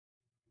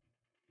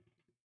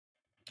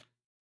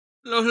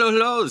Hello, hello,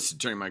 hello. This is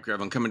Attorney Mike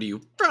Revan coming to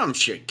you from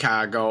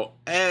Chicago.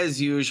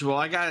 As usual,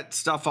 I got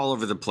stuff all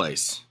over the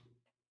place.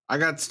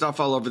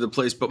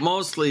 But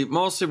mostly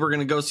we're going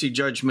to go see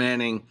Judge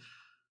Manning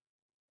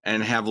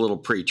and have a little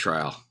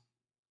pre-trial.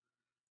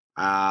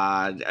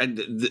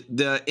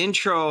 The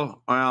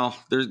intro, well,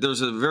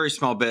 there's a very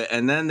small bit,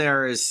 and then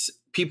there is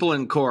people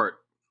in court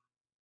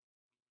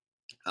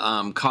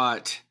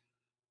caught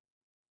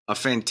a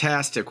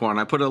fantastic one.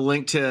 I put a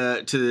link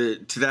to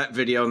that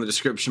video in the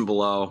description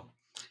below.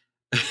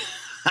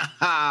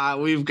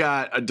 We've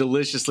got a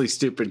deliciously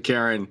stupid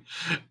Karen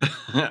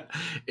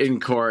in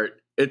court.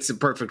 It's a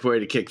perfect way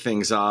to kick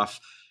things off.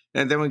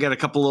 And then we got a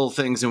couple little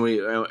things, and we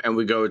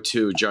go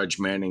to Judge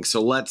Manning.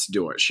 So let's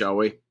do it, shall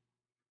we?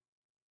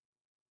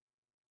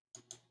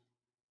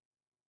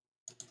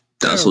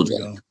 That's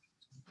J.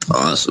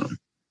 Awesome.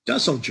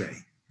 That's J.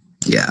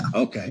 Yeah.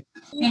 Okay.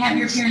 May I have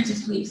your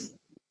appearances, please?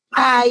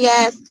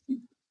 Yes.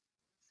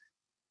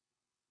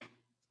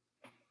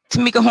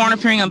 Tamika Horn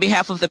appearing on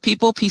behalf of the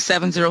people,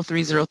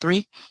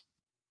 P70303.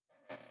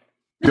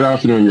 Good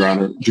afternoon, Your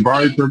Honor.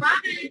 Jabari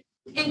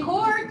In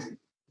court.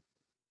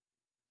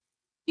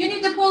 You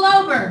need to pull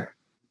over.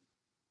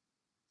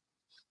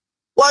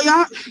 Well,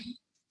 y'all,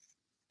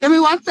 give me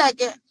 1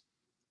 second.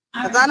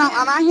 Because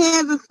my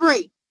hands are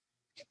free.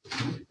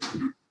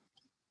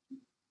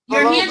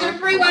 Your hands are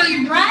free while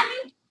you're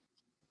driving?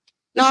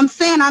 No, I'm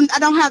saying I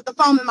don't have the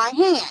phone in my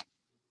hand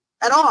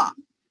at all.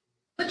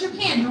 But you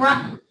can't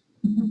drive.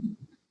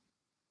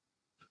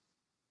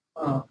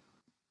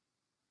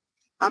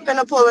 I'm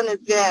finna pull in this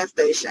gas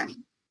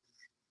station.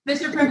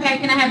 Mr. Prempeh,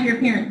 can I have your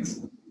appearance?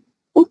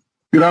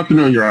 Good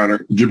afternoon, Your Honor.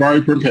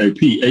 Jabari Prempeh,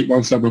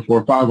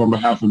 P81745, on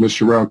behalf of Ms.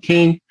 Sherelle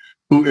King,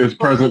 who is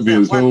present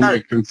via Zoom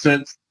and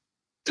consents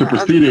to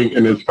proceeding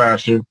in this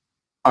fashion,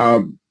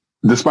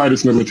 despite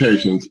its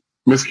limitations.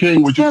 Ms.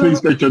 King, would you please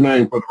state your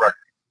name for the record?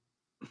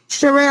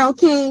 Sherelle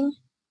King.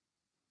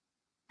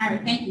 All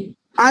right, thank you.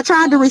 I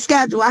tried to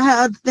reschedule. I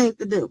had other things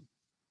to do.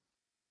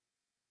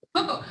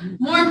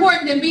 More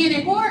important than being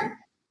in court?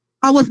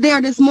 I was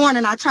there this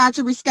morning. I tried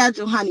to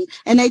reschedule, honey,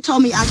 and they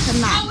told me I could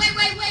not. Oh,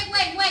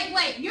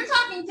 wait. You're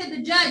talking to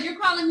the judge. You're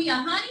calling me a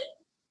honey?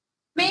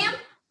 Ma'am?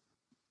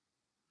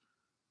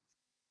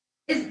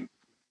 Is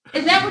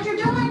that what you're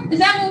doing? Is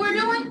that what we're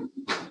doing?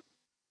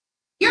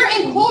 You're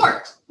in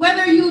court,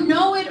 whether you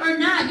know it or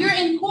not. You're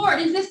in court.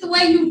 Is this the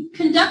way you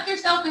conduct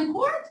yourself in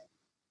court?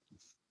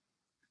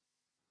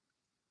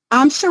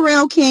 I'm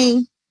Sherelle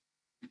King.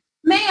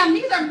 Ma'am,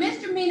 these are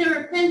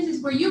misdemeanor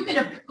offenses where you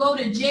could go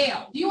to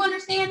jail. Do you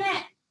understand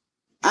that?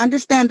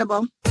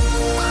 Understandable.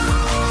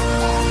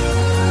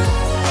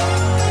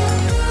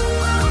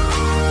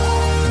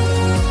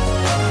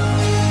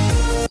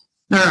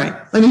 All right,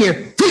 let me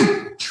hear.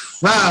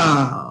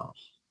 Wow.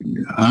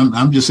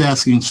 I'm just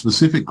asking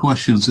specific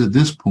questions at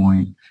this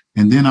point,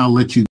 and then I'll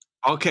let you.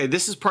 Okay,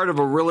 this is part of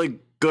a really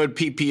good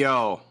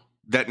PPO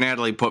that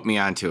Natalie put me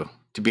onto,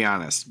 to be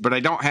honest. But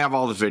I don't have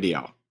all the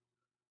video.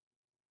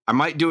 I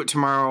might do it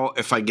tomorrow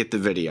if I get the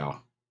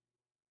video.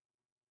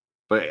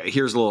 But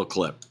here's a little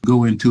clip.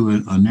 Go into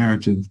a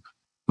narrative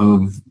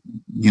of,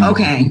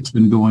 okay, what's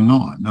been going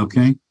on,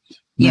 okay?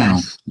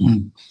 Yes.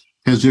 Now,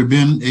 has there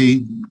been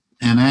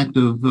an act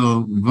of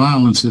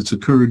violence that's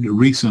occurred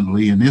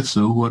recently, and if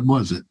so, what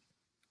was it?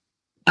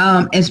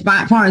 As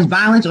far as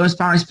violence or as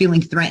far as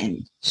feeling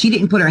threatened? She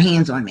didn't put her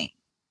hands on me.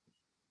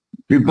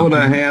 She put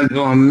her hands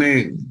on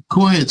me.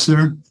 Go ahead,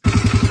 sir.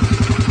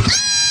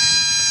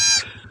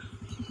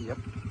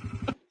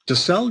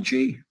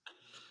 G.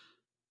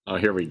 Oh,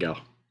 here we go.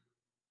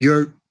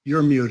 You're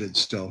muted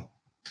still.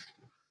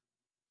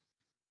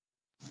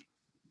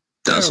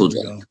 That's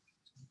J.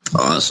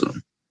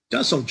 Awesome.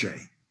 That's J.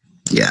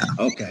 Yeah.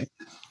 Okay.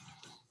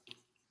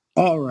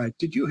 All right.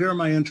 Did you hear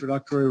my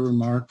introductory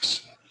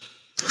remarks?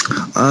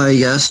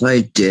 Yes,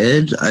 I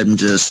did. I'm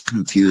just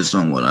confused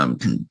on what I'm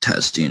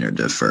contesting or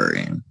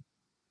deferring.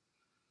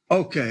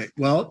 Okay.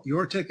 Well,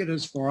 your ticket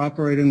is for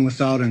operating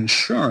without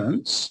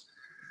insurance.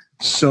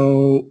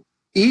 So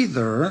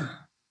either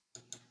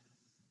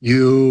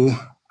you,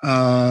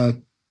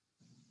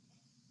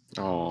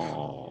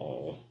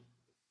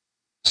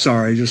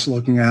 sorry, just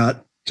looking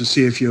to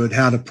see if you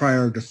had a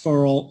prior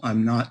deferral.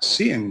 I'm not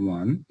seeing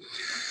one.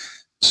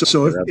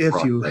 So if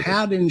you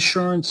had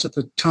insurance at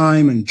the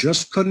time and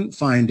just couldn't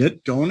find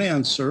it, don't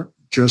answer.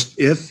 Just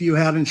if you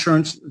had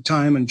insurance at the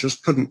time and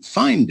just couldn't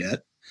find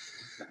it,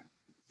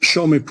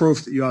 show me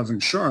proof that you have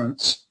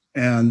insurance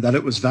and that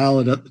it was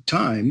valid at the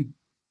time,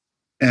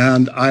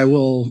 and I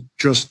will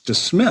just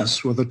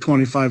dismiss with a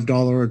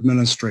 $25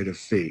 administrative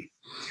fee.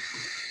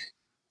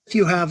 If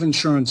you have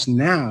insurance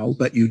now,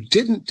 but you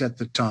didn't at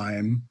the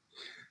time,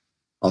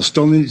 I'll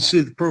still need to see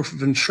the proof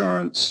of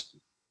insurance,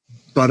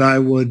 but I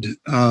would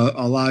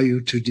allow you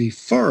to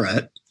defer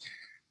it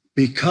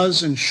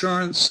because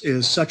insurance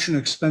is such an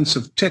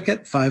expensive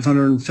ticket,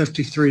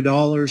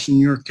 $553 in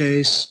your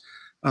case.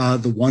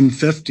 The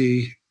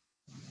 $150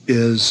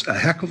 is a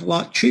heck of a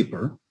lot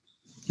cheaper.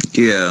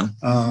 Yeah.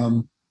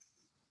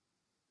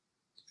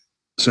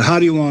 So how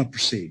do you want to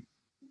proceed?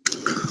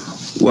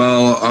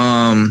 Well,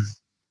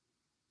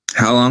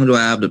 how long do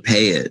I have to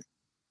pay it?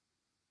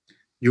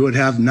 You would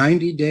have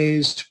 90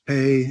 days to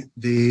pay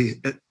the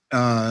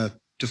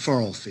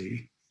deferral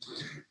fee.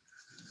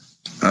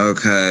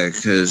 Okay,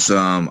 because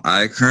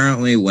I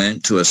currently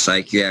went to a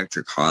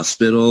psychiatric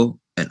hospital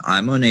and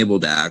I'm unable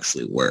to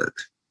actually work.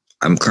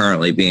 I'm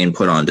currently being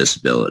put on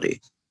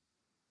disability.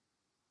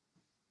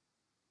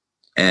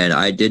 And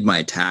I did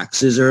my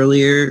taxes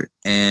earlier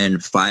and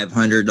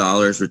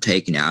 $500 were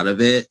taken out of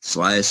it.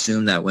 So I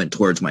assume that went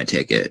towards my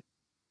ticket.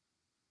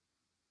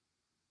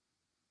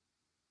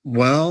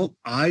 Well,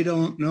 I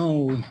don't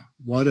know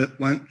what it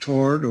went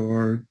toward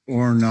or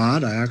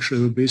not. I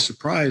actually would be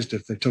surprised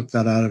if they took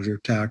that out of your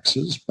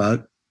taxes,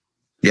 but.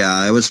 Yeah,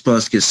 I was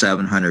supposed to get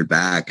 700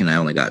 back and I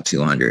only got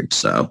 200,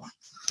 so.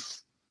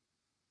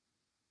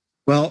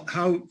 Well,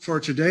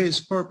 for today's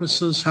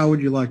purposes, how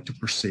would you like to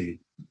proceed?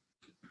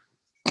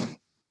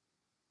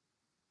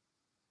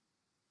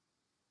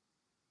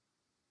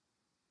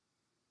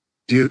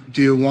 Do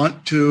you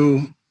want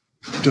to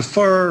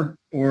defer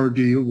or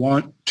do you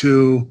want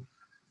to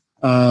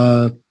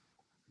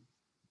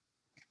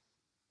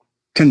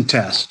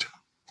contest?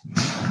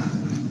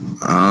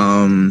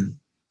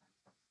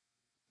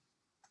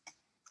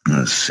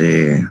 Let's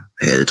see,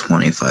 pay the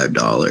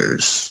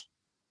 $25.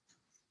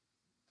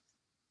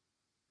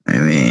 I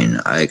mean,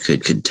 I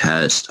could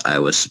contest. I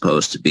was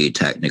supposed to be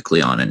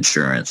technically on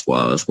insurance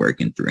while I was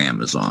working through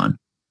Amazon.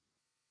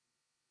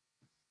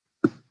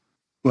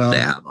 Well,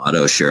 they have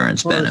auto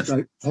insurance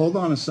benefit. Hold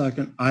on a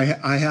second. I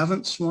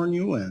haven't sworn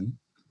you in.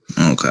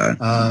 Okay.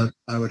 I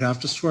would have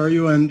to swear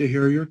you in to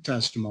hear your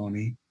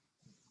testimony.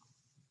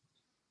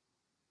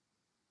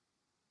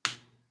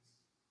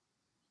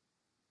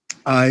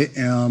 I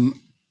am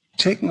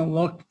taking a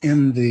look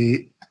in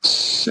the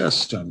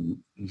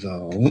system,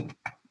 though.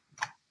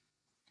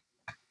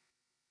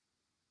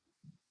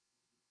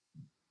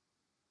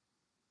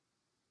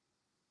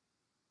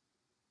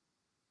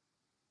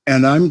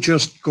 And I'm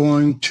just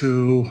going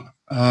to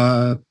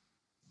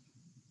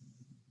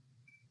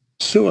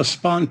sua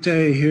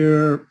sponte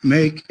here,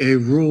 make a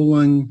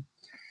ruling.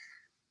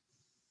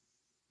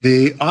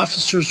 The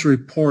officer's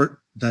report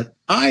that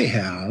I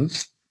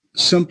have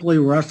simply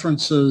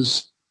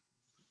references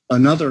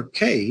another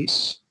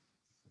case,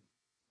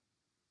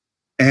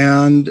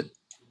 and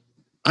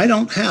I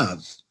don't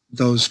have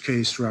those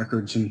case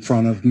records in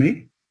front of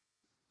me.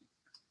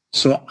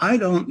 So I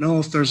don't know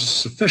if there's a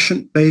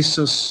sufficient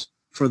basis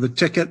for the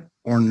ticket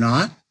or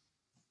not.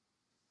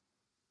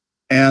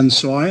 And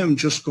so I am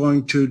just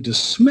going to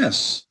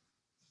dismiss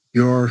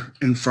your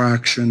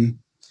infraction.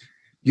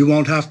 You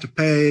won't have to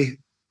pay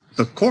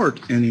the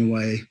court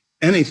anyway,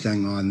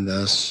 anything on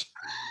this.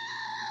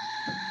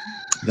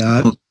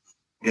 That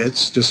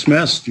it's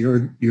dismissed.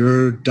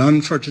 You're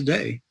done for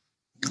today.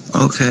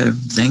 Okay,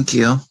 thank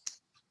you.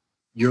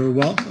 You're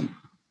welcome.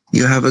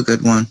 You have a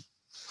good one.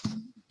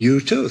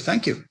 You too,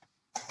 thank you.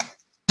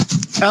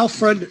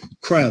 Alfred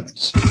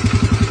Krebs.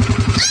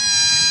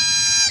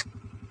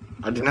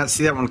 I did not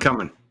see that one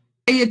coming.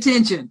 Pay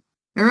attention.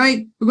 All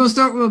right, we're going to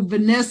start with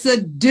Vanessa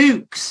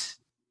Dukes.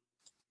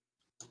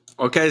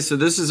 Okay, so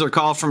this is a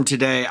call from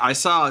today. I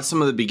saw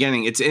some of the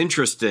beginning. It's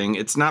interesting.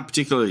 It's not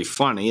particularly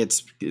funny.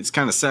 It's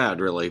kind of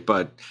sad, really,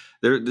 but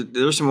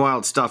there's some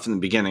wild stuff in the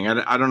beginning.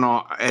 I don't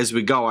know. As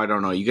we go, I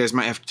don't know. You guys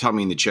might have to tell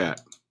me in the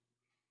chat.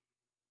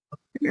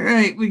 All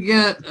right, we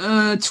got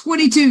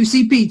 22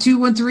 CP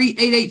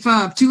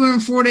 213885,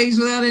 204 days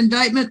without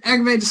indictment,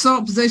 aggravated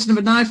assault, possession of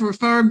a knife or a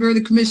firearm during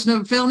the commission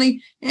of a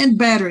felony, and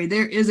battery.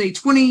 There is a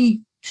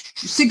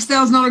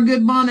 $26,000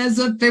 good bond as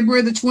of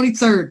February the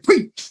 23rd.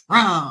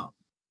 Pre-trial.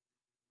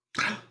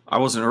 I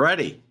wasn't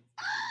ready.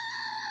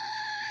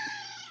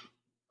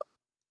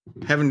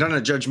 Haven't done a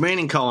Judge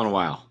Manning call in a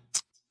while.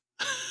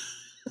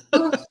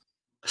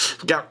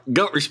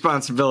 Got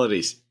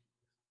responsibilities.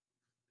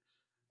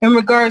 In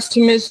regards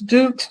to Ms.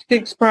 Dukes,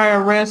 6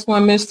 prior arrests,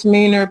 1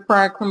 misdemeanor,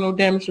 prior criminal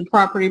damage to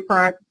property,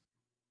 prior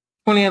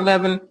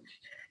 2011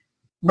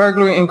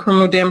 burglary and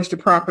criminal damage to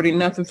property.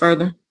 Nothing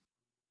further.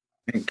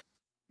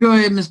 Go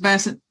ahead, Ms.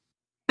 Bassett.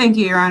 Thank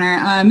you, Your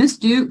Honor. Ms.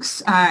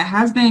 Dukes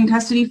has been in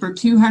custody for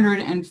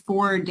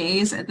 204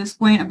 days at this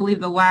point. I believe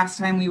the last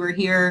time we were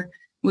here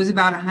was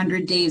about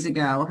 100 days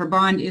ago. Her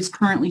bond is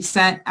currently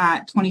set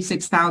at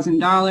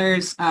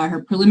 $26,000.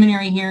 Her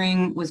preliminary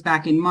hearing was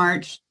back in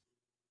March.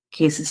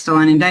 Case is still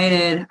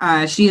unindicted.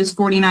 She is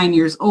 49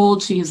 years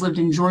old. She has lived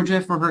in Georgia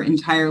for her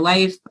entire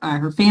life.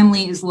 Her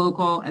family is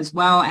local as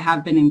well. I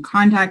have been in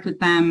contact with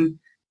them.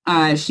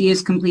 She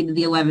has completed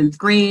the 11th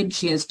grade.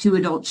 She has 2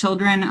 adult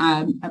children.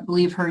 I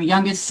believe her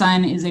youngest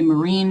son is a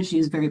Marine. She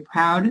is very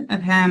proud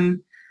of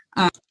him.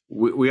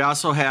 We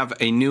also have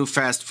a new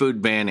fast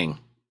food banning.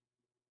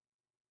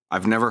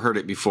 I've never heard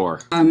it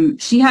before.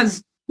 She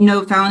has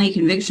no felony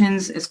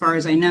convictions, as far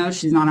as I know.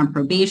 She's not on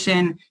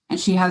probation, and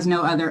she has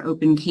no other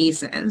open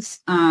cases.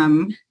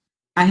 I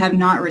have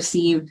not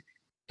received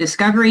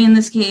discovery in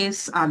this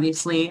case,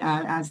 obviously,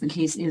 as the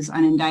case is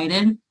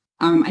unindicted.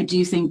 I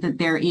do think that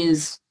there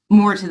is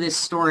more to this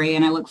story,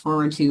 and I look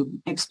forward to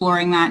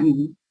exploring that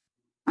and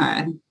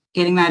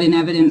getting that in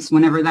evidence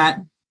whenever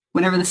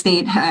the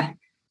state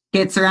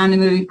gets around to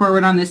moving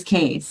forward on this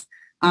case.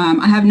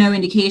 I have no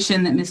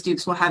indication that Ms.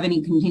 Dukes will have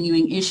any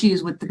continuing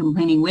issues with the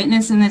complaining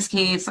witness in this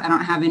case. I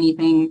don't have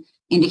anything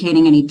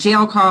indicating any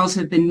jail calls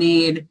have been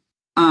made.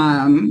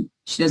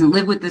 She doesn't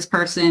live with this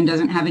person,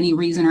 doesn't have any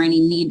reason or any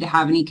need to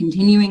have any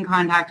continuing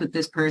contact with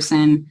this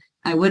person.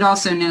 I would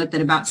also note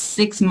that about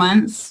 6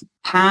 months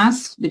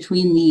passed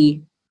between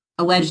the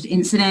alleged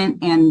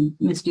incident and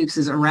Ms.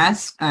 Dukes'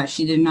 arrest.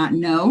 She did not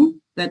know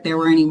that there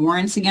were any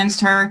warrants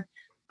against her.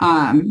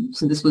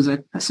 So this was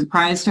a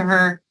surprise to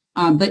her.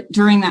 But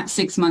during that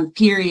 6-month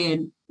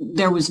period,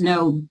 there was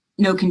no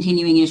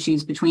continuing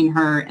issues between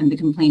her and the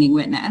complaining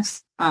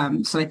witness.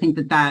 So I think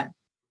that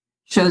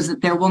shows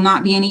that there will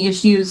not be any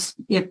issues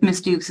if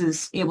Ms. Dukes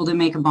is able to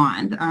make a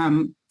bond.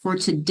 For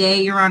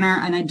today, Your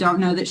Honor, and I don't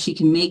know that she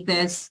can make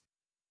this,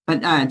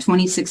 but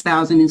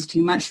 $26,000 is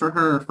too much for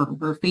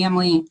her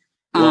family.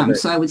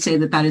 So I would say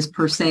that is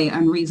per se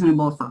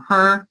unreasonable for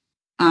her.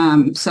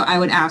 So I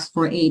would ask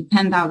for a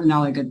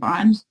 $10,000 good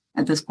bond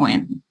at this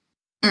point.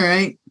 All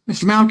right,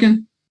 Mr.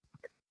 Malkin.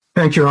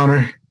 Thank you, Your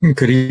Honor.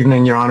 Good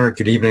evening, Your Honor.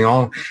 Good evening,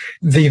 all.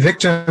 The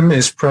victim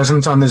is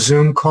present on the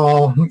Zoom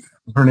call.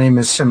 Her name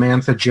is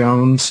Samantha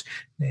Jones,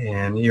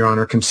 and Your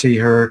Honor can see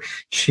her.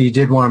 She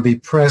did want to be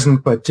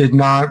present, but did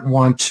not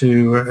want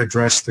to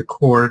address the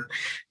court.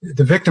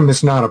 The victim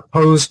is not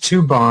opposed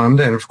to bond,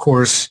 and of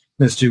course,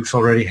 Ms. Dukes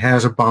already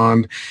has a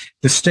bond.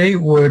 The state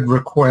would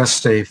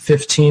request a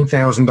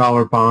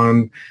 $15,000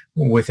 bond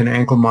with an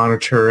ankle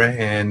monitor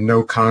and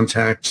no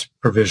contact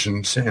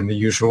provisions and the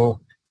usual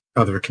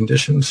other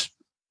conditions.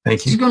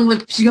 Thank you. She's gonna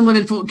live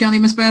in Fulton County,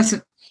 Ms.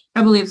 Bassett?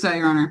 I believe so,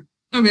 Your Honor.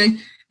 Okay.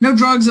 No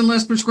drugs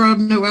unless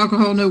prescribed, no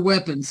alcohol, no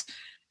weapons.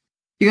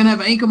 You're going to have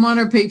an ankle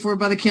monitor paid for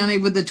by the county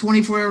with the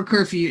 24-hour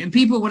curfew. And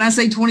people, when I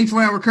say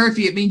 24-hour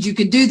curfew, it means you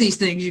can do these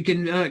things. You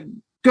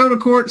can go to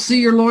court,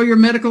 see your lawyer,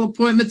 medical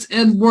appointments,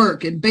 and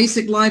work, and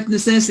basic life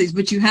necessities.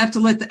 But you have to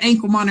let the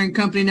ankle monitoring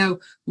company know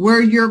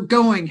where you're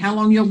going, how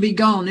long you'll be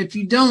gone. If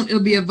you don't,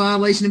 it'll be a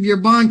violation of your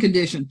bond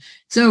condition.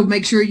 So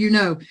make sure you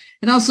know.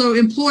 And also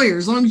employer,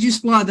 as long as you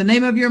supply the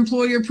name of your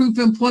employer, proof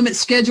of employment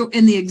schedule,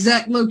 and the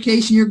exact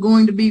location you're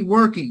going to be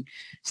working.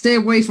 Stay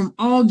away from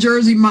all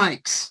Jersey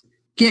Mikes.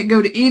 Can't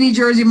go to any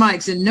Jersey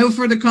Mikes, and no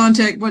further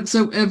contact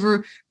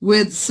whatsoever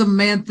with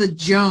Samantha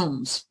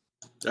Jones.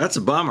 That's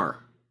a bummer.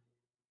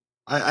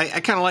 I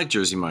kind of like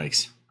Jersey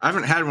Mikes. I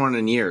haven't had one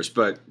in years,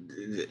 but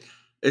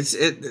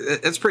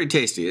it's pretty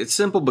tasty. It's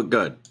simple but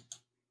good.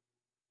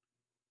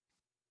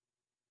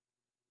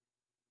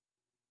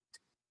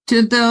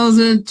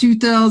 10,000,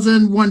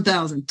 2,000,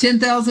 1,000.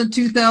 10,000,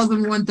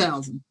 2,000,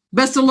 1,000.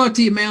 Best of luck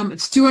to you, ma'am.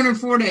 It's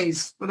 204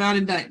 days without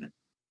indictment.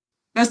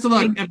 Best of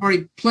luck. I've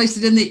already placed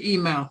it in the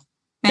email.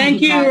 Thank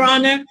you, Your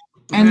Honor.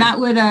 And that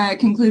would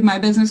conclude my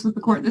business with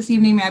the court this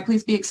evening. May I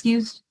please be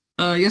excused?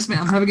 Yes,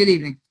 ma'am. Have a good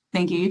evening.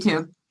 Thank you. You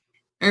too.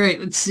 All right.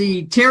 Let's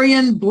see.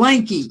 Terrian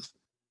Blanky.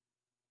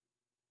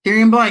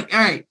 Terrian Blank. All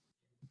right.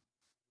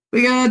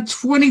 We got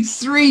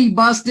 23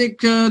 Bostic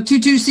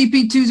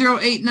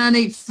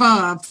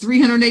 22CP208985.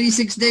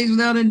 386 days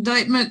without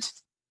indictment.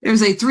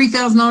 There's a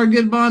 $3,000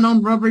 good bond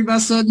on robbery by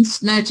sudden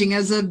snatching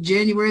as of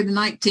January the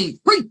 19th.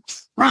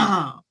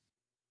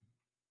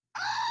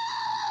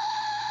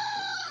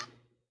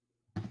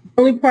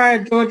 Only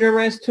prior Georgia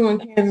arrest, 2 in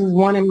Kansas,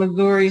 1 in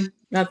Missouri.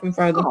 Nothing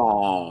further.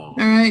 All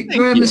right.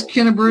 Go ahead, Ms.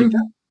 Kennebrew.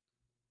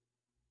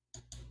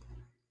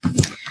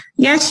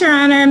 Yes, Your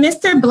Honor.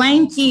 Mr.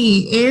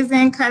 Blanky is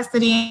in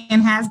custody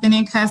and has been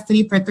in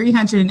custody for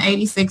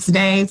 386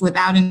 days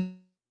without an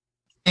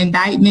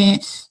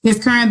indictment.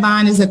 His current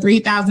bond is a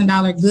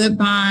 $3,000 good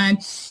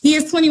bond. He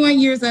is 21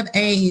 years of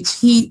age.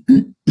 He,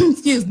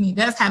 excuse me,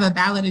 does have a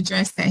valid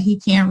address that he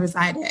can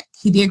reside at.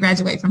 He did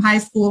graduate from high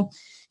school.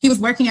 He was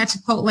working at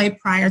Chipotle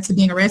prior to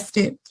being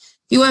arrested.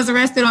 He was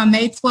arrested on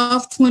May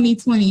 12th,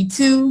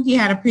 2022. He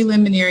had a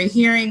preliminary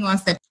hearing on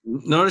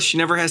Notice she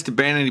never has to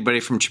ban anybody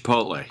from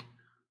Chipotle.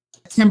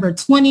 September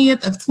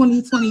 20th of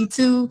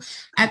 2022.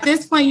 At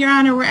this point, Your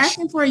Honor, we're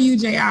asking for a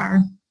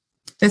UJR.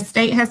 The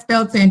state has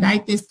failed to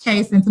indict this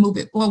case and to move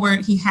it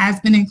forward. He has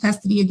been in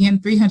custody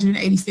again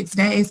 386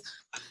 days.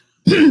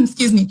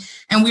 Excuse me.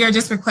 And we are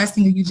just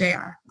requesting a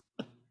UJR.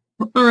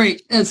 All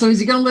right. So is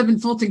he going to live in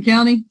Fulton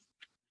County?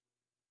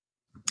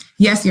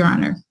 Yes, Your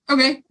Honor.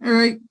 Okay. All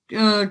right.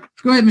 Go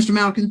ahead, Mr.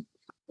 Malkin.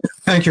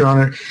 Thank you, Your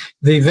Honor.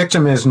 The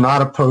victim is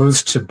not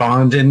opposed to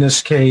bond in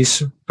this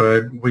case,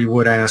 but we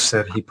would ask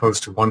that he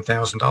post a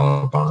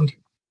 $1,000 bond.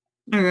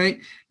 All right.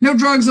 No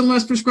drugs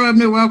unless prescribed,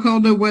 no alcohol,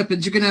 no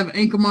weapons. You're going to have an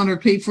ankle monitor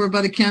paid for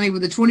by the county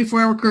with a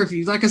 24-hour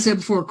curfew. Like I said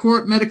before,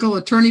 court, medical,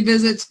 attorney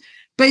visits,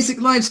 basic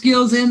life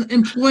skills, and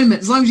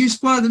employment. As long as you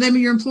supply the name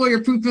of your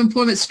employer, proof of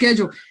employment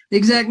schedule, the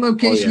exact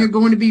location you're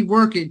going to be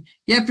working.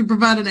 You have to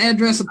provide an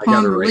address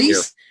upon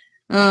release.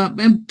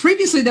 And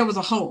previously there was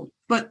a hold.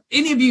 But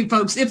any of you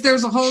folks, if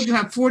there's a hold, you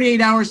have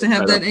 48 hours to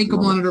have that ankle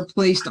monitor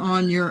placed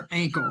on your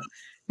ankle.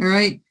 All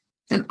right.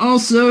 And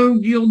also,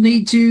 you'll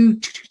need to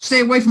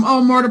stay away from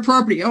all MARTA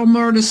property, all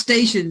MARTA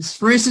stations.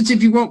 For instance,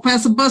 if you walk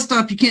past a bus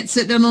stop, you can't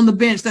sit down on the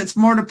bench. That's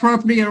MARTA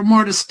property or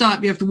MARTA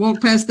stop. You have to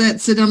walk past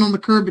that, sit down on the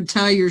curb, and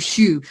tie your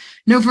shoe.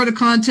 No further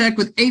contact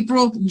with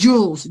April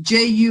Jules,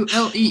 Jules.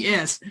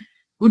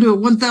 We'll do a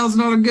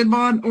 $1,000 good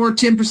bond or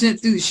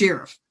 10% through the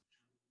sheriff.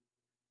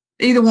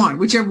 Either one,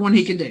 whichever one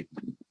he can do.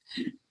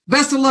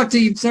 Best of luck to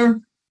you,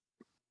 sir.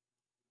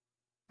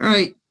 All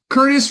right,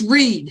 Curtis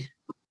Reed.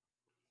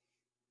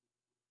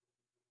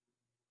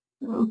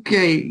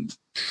 Okay,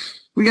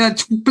 we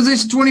got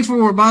position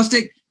 24,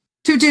 Bostic,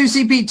 22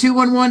 CP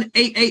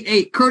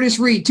 211888. Curtis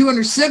Reed,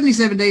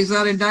 277 days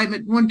without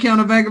indictment, 1 count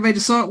of aggravated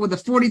assault with a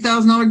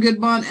 $40,000 good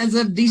bond as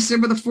of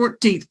December the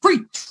 14th.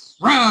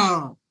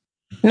 Pre-trial.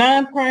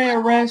 9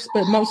 prior arrests,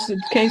 but most of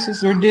the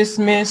cases were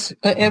dismissed.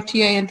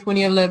 FTA in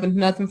 2011.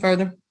 Nothing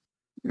further.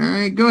 All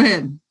right, go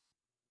ahead.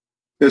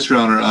 Yes, Your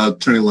Honor.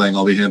 Attorney Lang,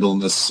 I'll be handling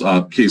this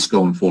case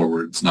going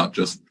forward. It's not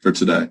just for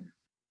today.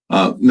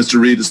 Mr.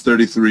 Reed is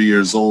 33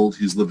 years old.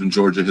 He's lived in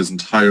Georgia his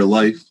entire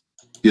life.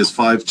 He has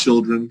 5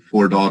 children,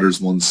 4 daughters,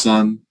 1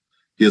 son.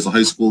 He has a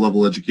high school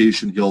level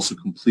education. He also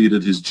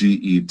completed his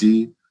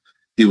GED.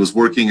 He was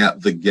working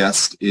at the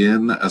Guest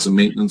Inn as a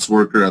maintenance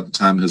worker at the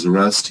time of his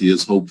arrest. He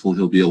is hopeful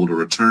he'll be able to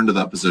return to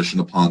that position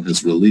upon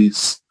his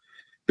release.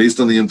 Based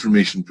on the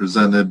information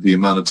presented, the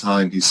amount of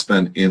time he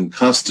spent in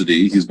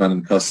custody, he's been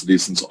in custody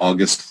since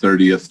August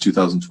 30th,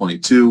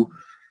 2022.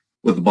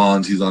 With the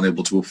bonds he's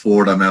unable to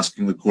afford, I'm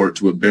asking the court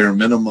to, at bare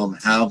minimum,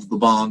 have the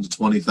bond to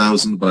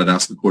 $20,000, but I'd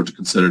ask the court to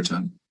consider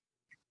 10.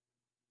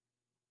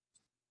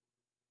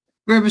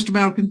 Go ahead, Mr.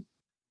 Malkin.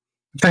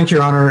 Thank you,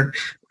 Your Honor.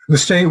 The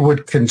state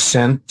would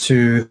consent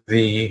to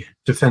the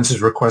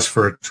defense's request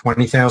for a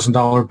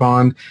 $20,000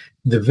 bond.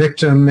 The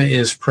victim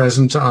is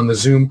present on the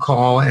Zoom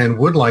call and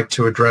would like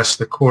to address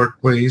the court,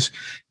 please.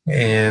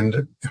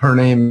 And her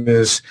name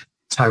is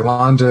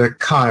Tylonda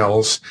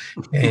Kyles,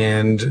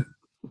 and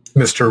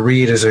Mr.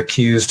 Reed is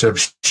accused of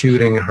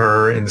shooting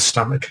her in the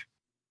stomach.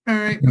 All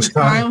right, Ms.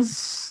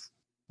 Kyles.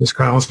 Ms.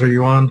 Kyles, are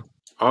you on?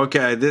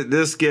 Okay,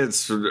 this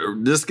gets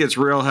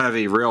real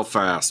heavy real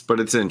fast, but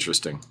it's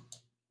interesting.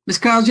 Ms.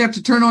 Kyles, you have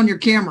to turn on your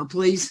camera,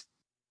 please.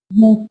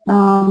 1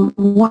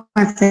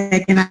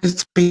 second. I just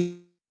speak.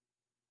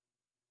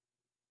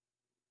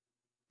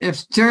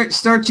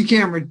 Start your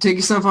camera. Take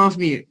yourself off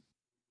mute.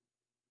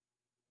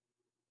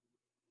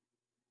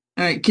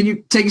 All right, can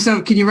you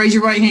raise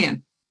your right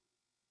hand?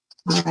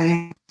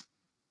 Okay.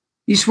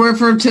 You swear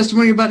firm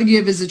testimony you're about to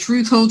give is the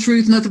truth, whole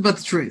truth, nothing but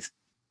the truth.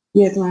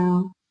 Yes,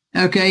 ma'am.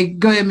 Okay,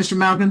 go ahead, Mr.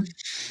 Malcolm.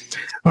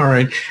 All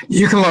right,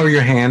 you can lower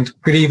your hand.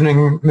 Good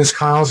evening, Ms.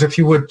 Kyles. If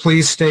you would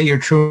please state your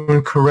true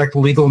and correct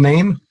legal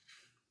name.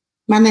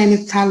 My name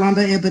is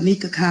Tylonda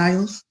Ebenika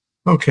Kyles.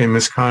 Okay,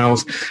 Ms.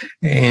 Kyles.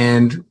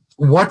 And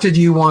what did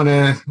you want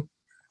to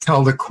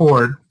tell the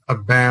court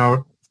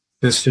about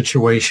this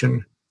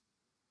situation?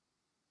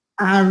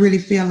 I really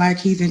feel like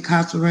he's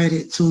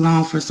incarcerated too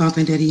long for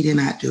something that he did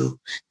not do.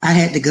 I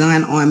had the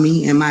gun on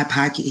me in my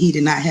pocket. He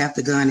did not have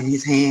the gun in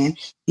his hand.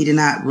 He did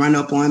not run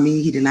up on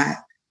me. He did not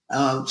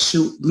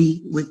shoot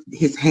me with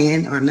his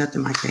hand or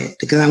nothing like that.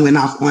 The gun went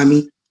off on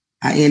me.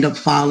 I ended up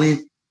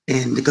falling,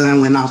 and the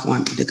gun went off on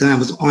me. The gun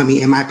was on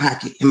me in my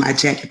pocket, in my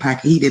jacket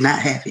pocket. He did not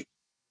have it,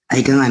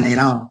 a gun at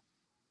all.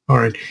 All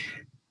right.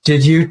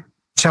 Did you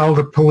tell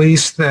the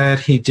police that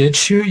he did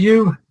shoot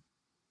you?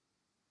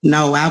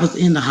 No, I was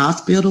in the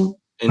hospital.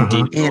 And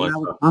I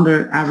was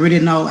I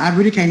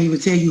really can't even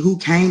tell you who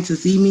came to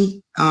see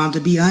me,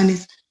 to be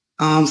honest.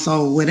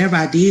 So whatever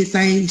I did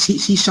say,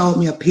 she showed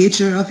me a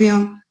picture of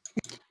him.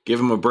 Give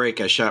him a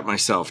break. I shot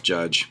myself,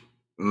 Judge.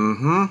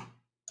 Mm-hmm.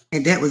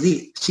 And that was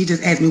it. She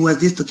just asked me, was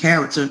this the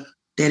character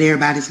that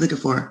everybody's looking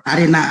for?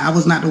 I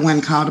was not the one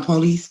who called the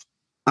police.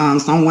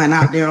 Someone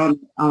out there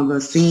on the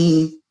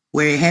scene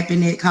where it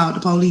happened that called the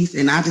police.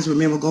 And I just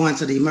remember going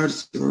to the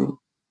emergency room.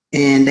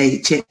 And they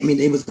checked me.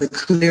 It was a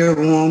clear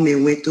room. It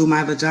went through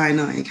my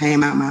vagina and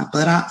came out my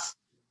buttocks.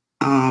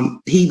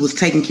 He was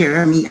taking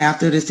care of me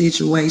after the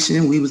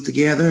situation. We was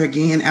together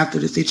again after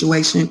the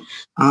situation.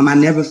 I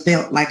never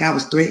felt like I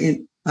was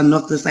threatened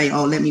enough to say,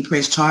 oh, let me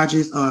press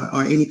charges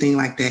or anything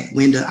like that.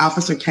 When the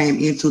officer came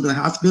into the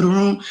hospital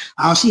room,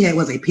 all she had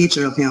was a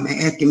picture of him and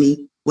asking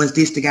me, was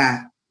this the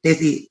guy? That's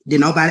it.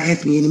 Did nobody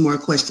ask me any more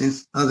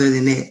questions other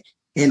than that?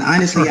 And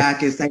honestly, I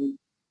can say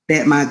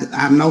that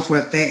I know for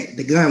a fact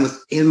the gun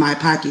was in my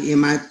pocket, in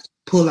my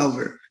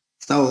pullover.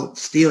 So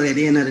still at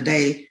the end of the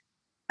day,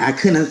 I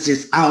couldn't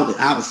just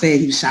I would say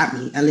he shot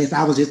me unless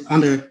I was just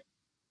under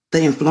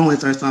the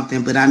influence or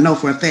something. But I know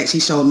for a fact she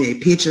showed me a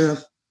picture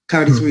of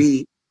Curtis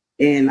Reed,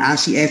 and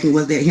she asked me,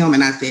 was that him?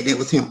 And I said that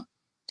was him.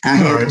 I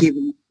had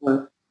given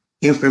her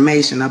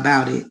information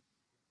about it.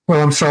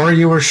 Well, I'm sorry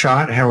you were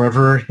shot,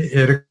 however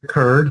it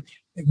occurred.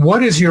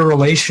 What is your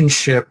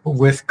relationship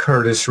with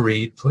Curtis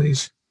Reed,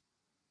 please?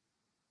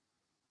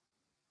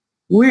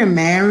 We're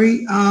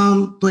married,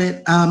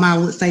 but I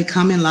would say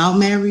common law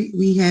married.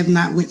 We have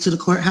not went to the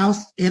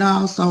courthouse at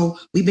all, so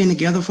we've been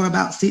together for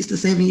about 6 to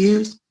 7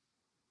 years.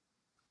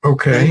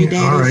 Okay,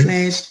 all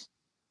right.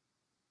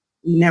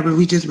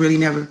 We just really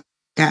never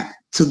got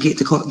to get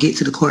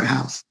to the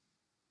courthouse.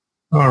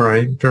 All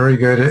right, very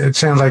good. It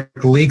sounds like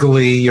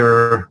legally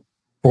you're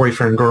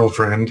boyfriend,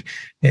 girlfriend,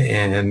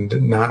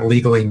 and not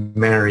legally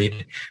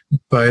married.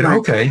 But Right.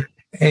 okay.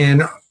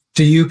 And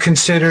do you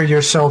consider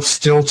yourself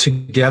still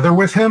together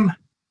with him?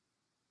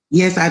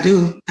 Yes, I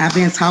do. I've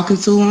been talking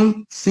to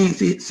him since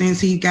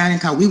he got in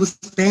caught. We was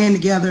staying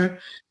together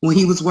when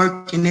he was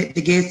working at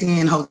the Guest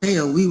Inn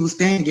Hotel. We was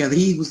staying together.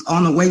 He was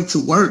on the way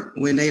to work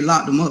when they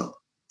locked him up.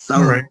 So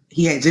Right.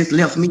 he had just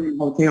left me in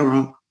the hotel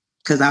room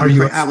because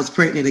I was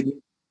pregnant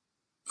again.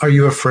 Are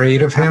you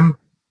afraid of him?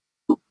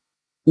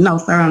 No,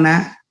 sir, I'm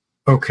not.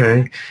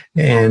 Okay.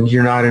 And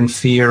you're not in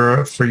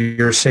fear for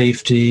your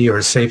safety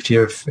or safety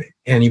of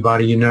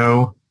anybody you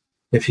know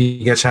if he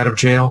gets out of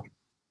jail?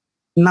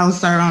 No,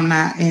 sir, I'm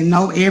not. And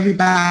no,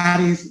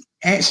 everybody's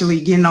actually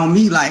getting on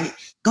me like,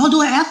 go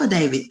do an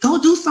affidavit. Go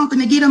do something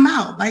to get him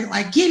out.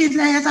 Like get his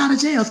ass out of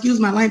jail. Excuse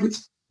my language.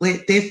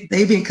 But they've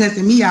been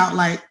cussing me out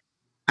like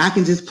I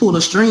can just pull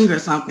a string or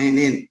something.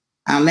 And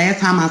last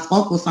time I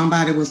spoke with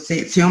somebody was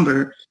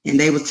September, and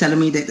they was telling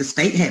me that the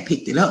state had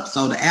picked it up,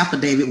 so the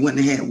affidavit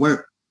wouldn't have had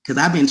work. Because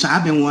I've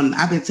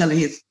been telling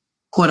his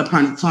court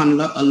attorney,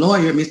 a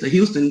lawyer, Mr.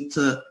 Houston,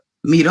 to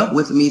meet up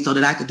with me so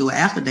that I could do an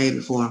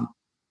affidavit for him.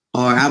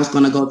 Or I was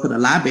going to go to the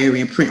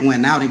library and print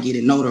one out and get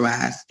it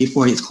notarized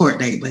before his court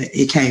date, but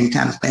it came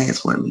kind of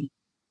fast for me.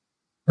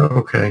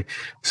 Okay.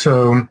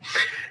 So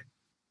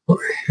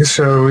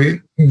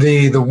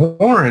the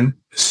warrant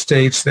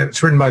states that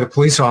it's written by the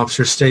police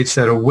officer states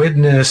that a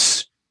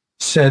witness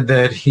said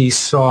that he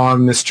saw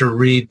Mr.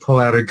 Reed pull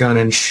out a gun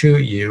and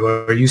shoot you.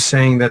 Are you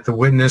saying that the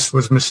witness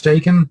was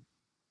mistaken?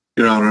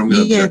 Your Honor, I'm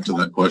going to object to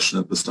that question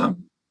at this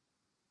time.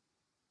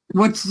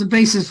 What's the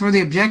basis for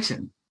the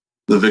objection?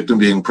 The victim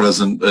being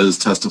present is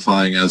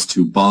testifying as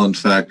to bond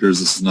factors.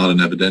 This is not an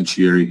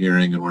evidentiary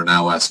hearing, and we're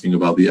now asking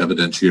about the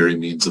evidentiary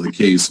means of the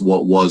case,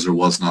 what was or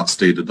was not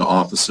stated to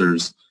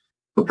officers.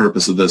 The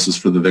purpose of this is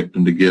for the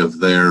victim to give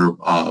their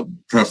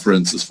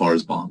preference as far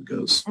as bond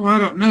goes. Well, I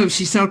don't know.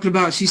 She's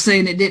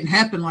saying it didn't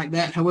happen like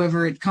that.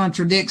 However, it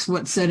contradicts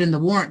what's said in the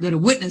warrant that a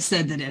witness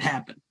said that it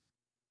happened.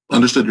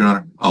 Understood, Your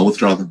Honor. I'll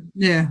withdraw them.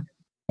 Yeah.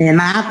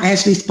 And I've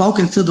actually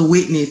spoken to the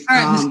witness. All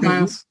right, Ms.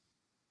 Miles.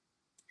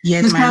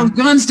 Yes, Ms. ma'am. Miles,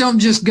 guns don't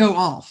just go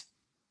off.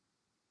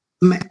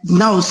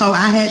 No, so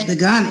I had the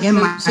gun in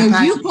my So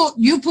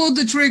you pulled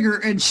the trigger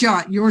and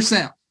shot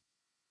yourself.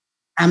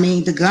 I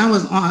mean, the gun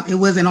was on, it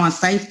wasn't on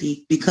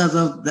safety because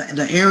of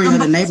the area of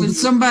the neighborhood.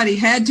 Somebody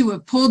had to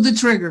have pulled the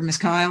trigger, Ms.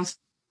 Kiles.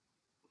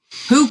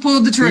 Who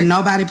pulled the trigger? And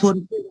nobody pulled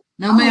the trigger.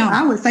 No, ma'am.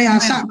 I would say I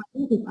shot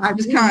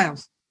Ms.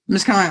 Kiles.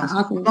 Ms. Kiles,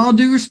 with all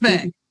due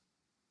respect,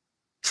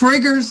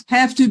 triggers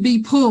have to be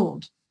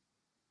pulled.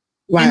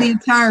 Right. In the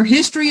entire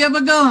history of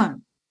a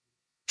gun,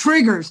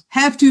 triggers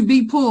have to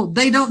be pulled.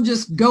 They don't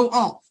just go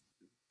off.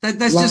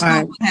 That's just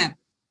not what happened.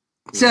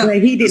 So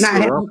but he did not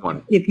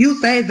have, if you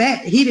say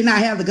that, he did not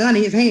have the gun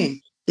in his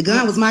hand. The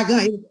gun was my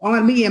gun. It was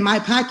on me in my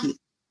pocket.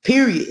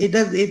 Period.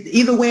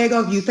 Either way it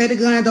goes. If you say the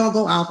gun don't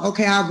go off,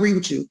 okay, I agree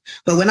with you.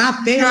 But when I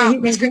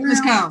failed, Ms.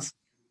 Kiles,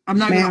 I'm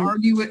not going to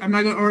argue with. I'm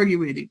not going to argue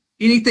with you.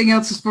 Anything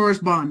else as far as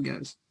bond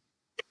goes?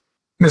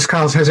 Ms.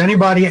 Kiles, has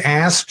anybody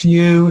asked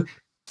you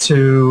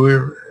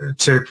to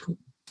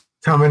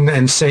come in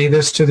and say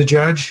this to the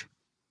judge?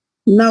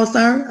 No,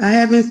 sir. I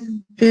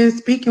haven't been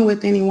speaking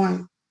with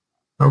anyone.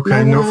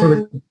 Okay, no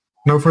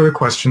further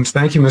questions.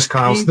 Thank you, Ms.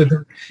 Kiles.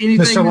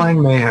 Mr.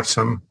 Lang may have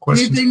some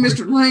questions. Anything,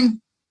 Mr.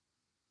 Lang?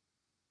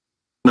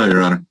 No,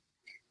 Your Honor.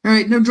 All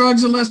right, no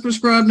drugs unless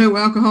prescribed, no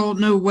alcohol,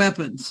 no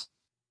weapons.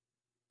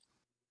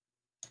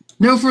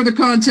 No further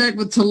contact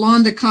with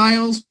Talonda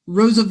Kiles,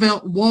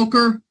 Roosevelt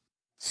Walker,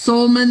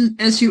 Solomon,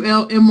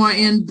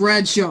 Sulmyn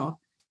Bradshaw.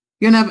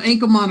 You're going to have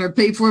ankle monitor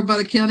paid for by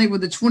the county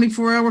with a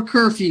 24-hour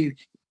curfew.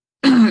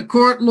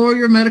 Court,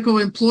 lawyer, medical,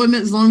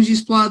 employment, as long as you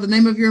supply the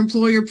name of your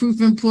employer, proof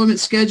of employment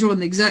schedule, and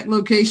the exact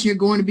location you're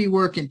going to be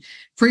working.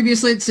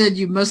 Previously, it said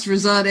you must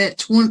reside at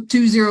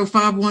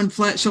 2051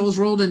 Flat Shoals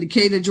Road in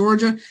Decatur,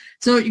 Georgia.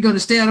 So you're going to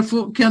stay out of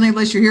Fulton County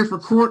unless you're here for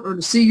court or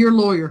to see your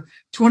lawyer.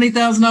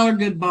 $20,000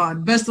 good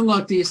bond. Best of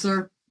luck to you,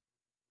 sir.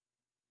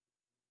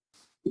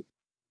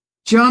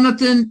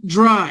 Jonathan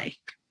Dry.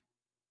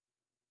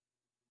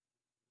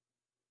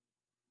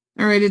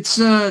 All right, it's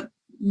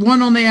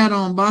one on the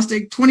add-on.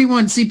 Bostic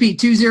 21 CP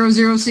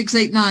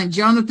 200689.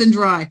 Jonathan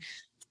Dry.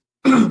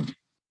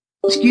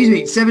 Excuse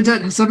me.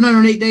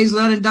 708 days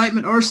without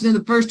indictment. Arson in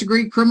the first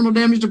degree. Criminal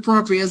damage to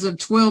property as of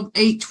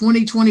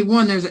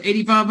 12/8/2021. There's an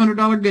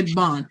 $8,500 good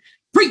bond.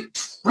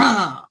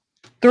 Pre-trial.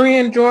 3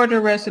 in Georgia,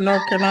 rest in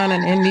North Carolina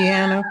and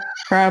Indiana.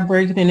 Crowd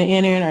breaking in the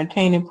inner and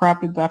obtaining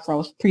property by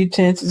false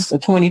pretenses. A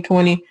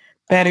 2020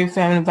 battery,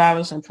 family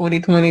violence, and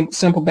 2020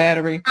 simple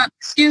battery.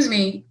 Excuse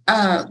me.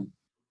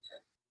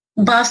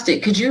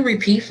 Bostic, could you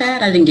repeat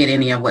that? I didn't get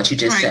any of what you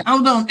just said.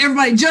 Hold on.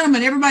 Everybody,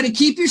 gentlemen, everybody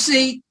keep your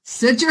seat.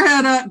 Sit your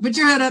head up. Put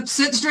your head up.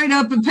 Sit straight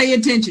up and pay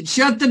attention.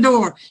 Shut the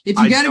door. If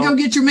you got to go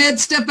get your meds,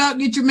 step out,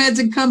 get your meds,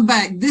 and come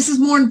back. This is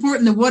more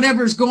important than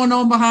whatever's going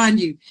on behind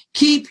you.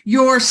 Keep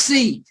your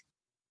seat.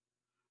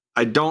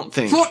 I don't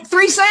think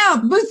 3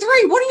 South, booth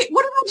 3. What did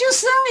I just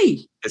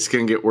say? it's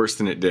going to get worse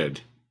than it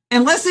did.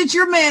 Unless it's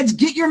your meds,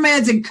 get your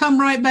meds and come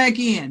right back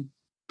in.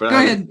 But Go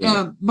ahead,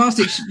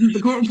 Bostic.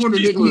 The court reporter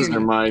didn't hear their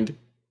you. mind.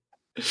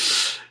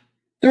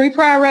 3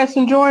 prior arrests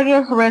in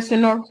Georgia, arrests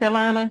in North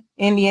Carolina,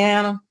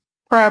 Indiana,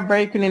 prior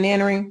breaking and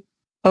entering,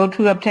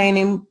 02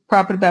 obtaining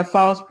property by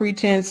false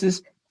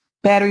pretenses,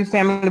 battery,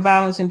 family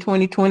violence in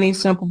 2020,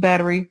 simple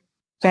battery,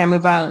 family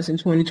violence in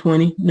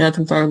 2020.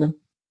 Nothing further.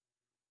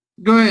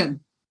 Go ahead.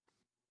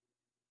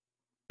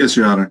 Yes,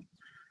 Your Honor.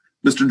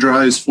 Mr.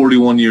 Dry is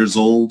 41 years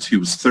old. He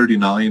was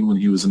 39 when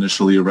he was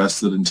initially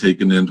arrested and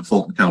taken into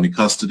Fulton County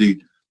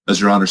custody. As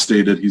Your Honor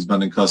stated, he's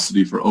been in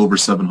custody for over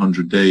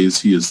 700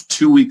 days. He is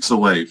 2 weeks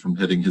away from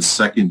hitting his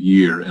 2nd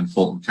year in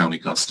Fulton County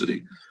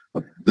custody.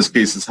 This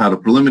case has had a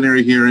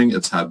preliminary hearing.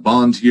 It's had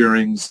bond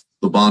hearings.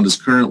 The bond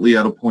is currently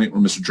at a point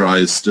where Mr. Dry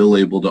is still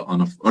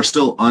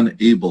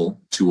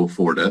unable to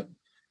afford it.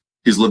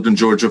 He's lived in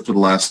Georgia for the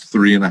last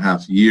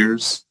 3.5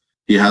 years.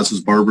 He has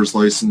his barber's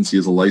license. He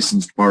is a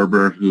licensed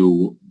barber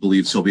who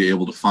believes he'll be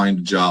able to find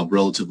a job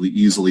relatively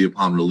easily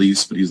upon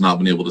release, but he's not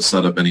been able to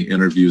set up any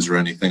interviews or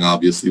anything,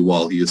 obviously,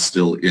 while he is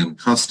still in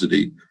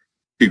custody.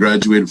 He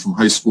graduated from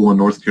high school in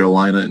North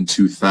Carolina in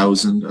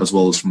 2000, as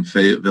well as from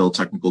Fayetteville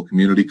Technical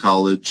Community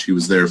College. He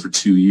was there for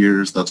 2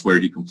 years. That's where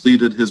he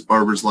completed his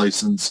barber's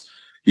license.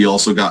 He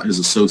also got his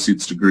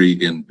associate's degree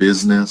in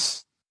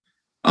business.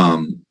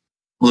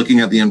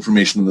 Looking at the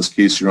information in this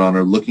case, Your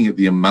Honor, looking at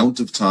the amount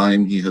of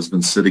time he has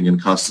been sitting in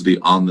custody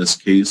on this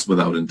case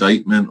without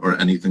indictment or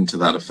anything to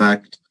that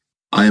effect,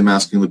 I am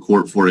asking the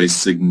court for a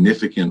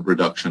significant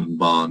reduction in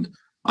bond.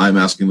 I'm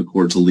asking the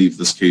court to leave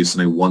this case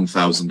in a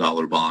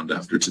 $1,000 bond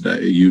after today,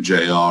 a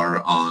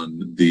UJR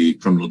on the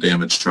criminal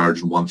damage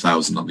charge and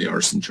 $1,000 on the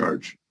arson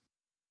charge.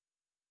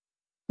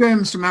 Go ahead,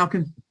 Mr.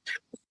 Malkin.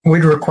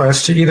 We'd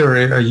request either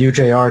a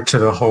UJR to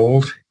the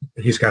hold,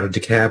 he's got a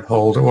decab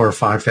hold, or a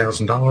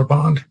 $5,000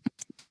 bond.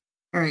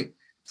 All right.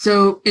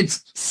 So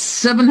it's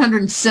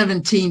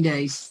 717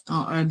 days.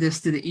 I'll add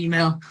this to the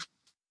email.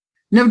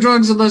 No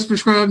drugs unless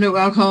prescribed, no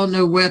alcohol,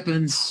 no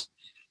weapons.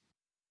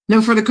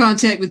 No further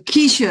contact with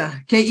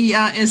Keisha,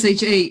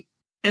 Keisha-Lesane.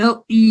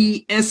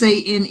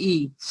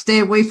 Stay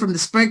away from the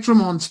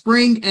Spectrum on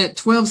Spring at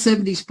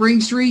 1270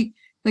 Spring Street.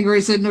 I think I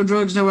already said no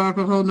drugs, no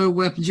alcohol, no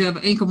weapons. You have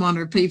an ankle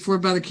monitor paid for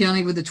by the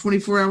county with a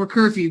 24-hour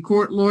curfew.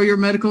 Court, lawyer,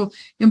 medical,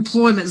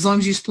 employment, as long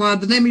as you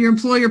supplied the name of your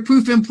employer,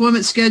 proof of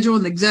employment schedule,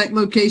 and the exact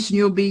location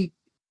you'll be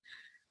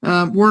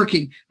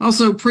working.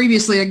 Also,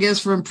 previously, I guess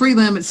from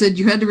prelim, it said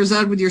you had to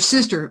reside with your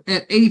sister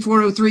at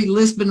 8403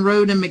 Lisbon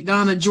Road in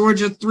McDonough,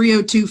 Georgia,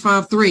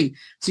 30253.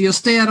 So you'll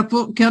stay out of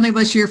Fulton County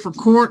unless you're here for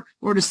court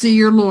or to see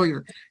your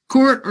lawyer.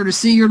 Court or to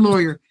see your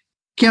lawyer.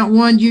 Count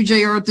 1,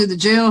 UJR through the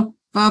jail.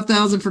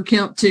 5,000 for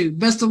count 2.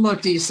 Best of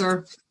luck to you,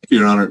 sir.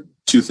 Your Honor,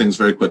 2 things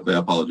very quickly. I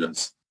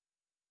apologize.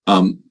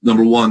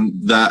 Number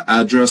 1, that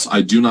address,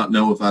 I do not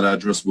know if that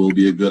address will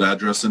be a good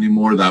address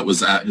anymore. That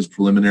was at his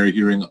preliminary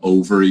hearing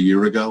over a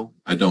year ago.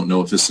 I don't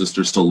know if his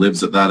sister still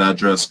lives at that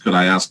address. Could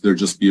I ask there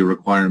just be a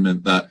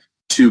requirement that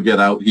to get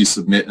out, he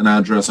submit an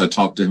address? I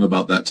talked to him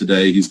about that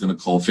today. He's going to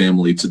call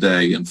family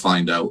today and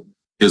find out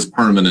his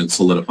permanent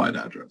solidified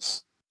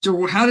address.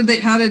 So how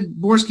did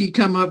Borski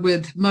come up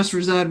with must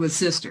reside with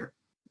sister?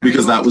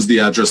 Because that was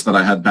the address that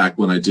I had back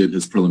when I did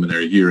his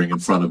preliminary hearing in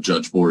front of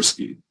Judge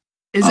Borski.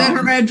 Is that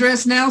her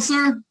address now,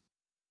 sir?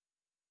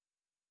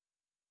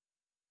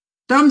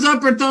 Thumbs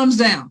up or thumbs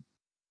down?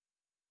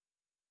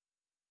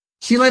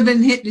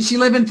 Does she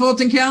live in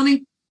Fulton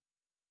County?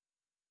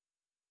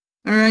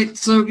 All right,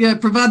 so yeah,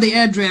 provide the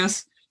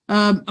address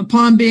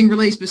upon being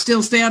released, but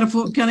still stay out of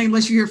Fulton County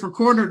unless you're here for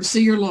court or to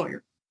see your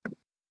lawyer. I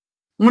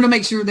want to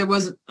make sure there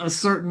wasn't a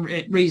certain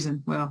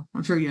reason. Well,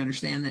 I'm sure you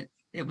understand that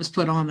it was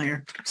put on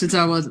there since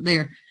I wasn't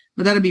there,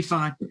 but that'll be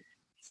fine. All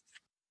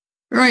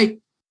right.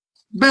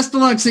 Best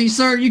of luck to you,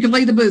 sir. You can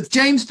leave the booth.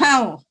 James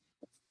Powell.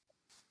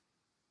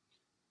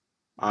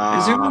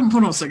 Is there one?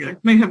 Hold on a second. I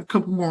may have a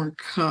couple more.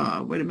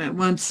 Wait a minute.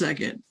 1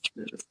 second.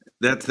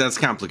 That's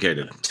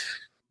complicated.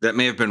 That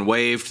may have been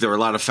waived. There are a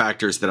lot of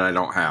factors that I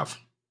don't have,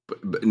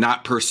 but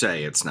not per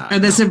se. It's not.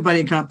 That's everybody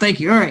in comp. Thank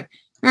you. All right.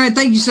 All right.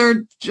 Thank you,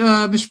 sir.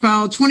 Mr.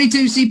 Powell.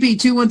 22 CP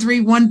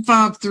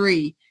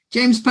 213153.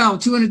 James Powell,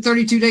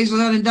 232 days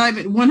without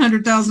indictment,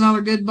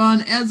 $100,000 good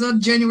bond as of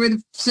January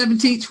the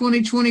 17th,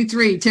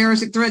 2023.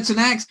 Terroristic threats and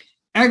acts,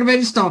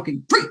 aggravated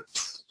stalking.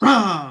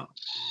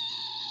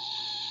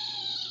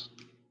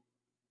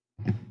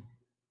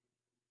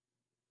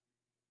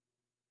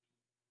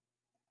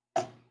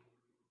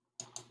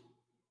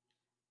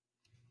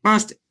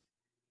 Boston.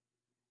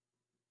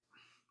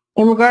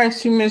 In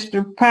regards to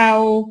Mr.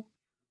 Powell,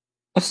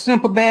 a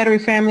simple battery,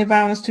 family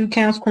violence, 2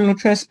 counts, criminal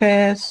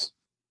trespass.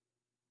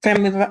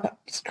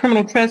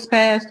 Criminal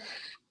trespass,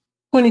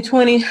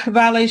 2020,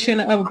 violation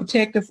of a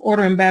protective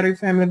order and battery,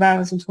 family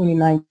violence in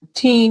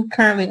 2019.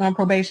 Currently on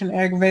probation,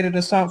 aggravated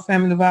assault,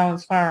 family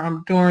violence,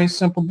 firearm during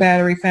simple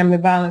battery, family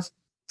violence,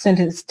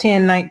 sentence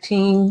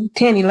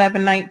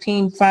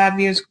 10-11-19, 5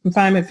 years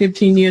confinement,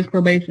 15 years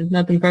probation,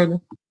 nothing further.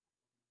 All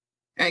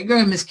right, go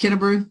ahead, Ms.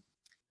 Kennebrew.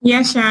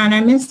 Yes, Your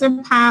Honor.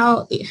 Mr.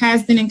 Powell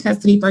has been in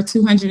custody for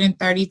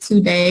 232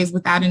 days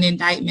without an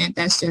indictment.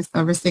 That's just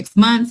over 6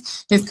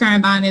 months. His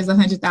current bond is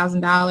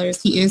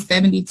 $100,000. He is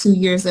 72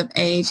 years of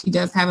age. He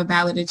does have a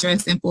valid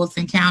address in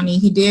Fulton County.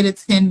 He did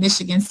attend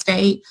Michigan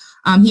State.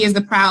 He is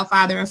the proud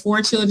father of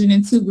 4 children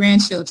and 2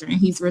 grandchildren.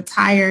 He's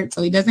retired,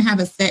 so he doesn't have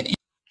a set.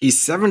 He's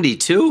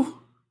 72?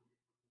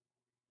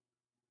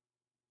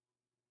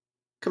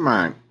 Come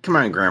on,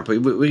 Grandpa.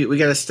 We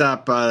got to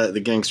stop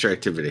the gangster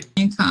activity.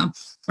 Income.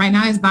 Right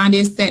now, his bond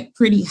is set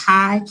pretty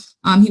high.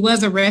 He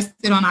was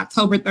arrested on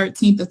October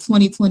 13th of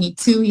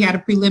 2022. He had a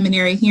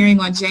preliminary hearing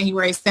on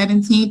January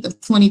 17th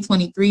of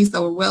 2023.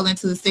 So we're well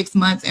into the 6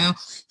 months, and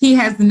he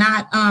has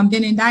not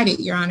been indicted,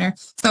 Your Honor.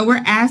 So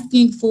we're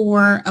asking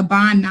for a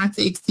bond not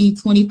to exceed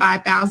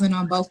 $25,000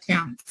 on both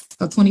counts.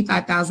 So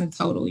 $25,000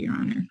 total, Your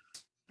Honor.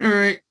 All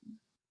right.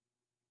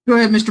 Go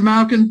ahead, Mr.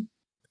 Malkin.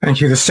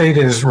 Thank you. The state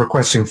is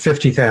requesting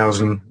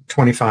 $50,000,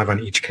 $25,000 on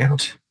each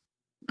count.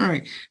 All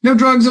right. No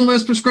drugs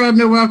unless prescribed,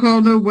 no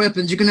alcohol, no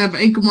weapons. You can have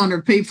income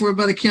monitor paid for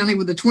by the county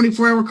with a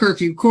 24-hour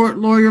curfew, court,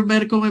 lawyer,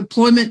 medical,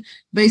 employment,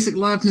 basic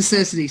life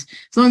necessities.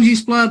 As long as you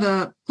supply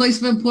the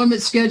place of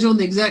employment schedule and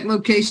the exact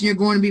location you're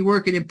going to be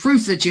working and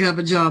proof that you have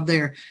a job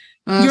there.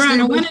 Your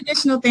Honor, one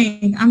additional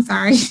thing. I'm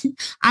sorry.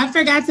 I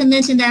forgot to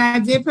mention that I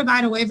did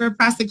provide a waiver of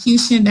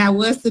prosecution that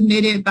was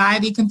submitted by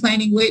the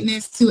complaining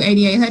witness to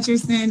ADA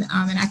Hutcherson,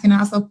 and I can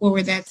also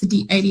forward that to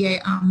the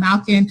ADA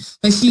Malkin.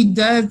 But she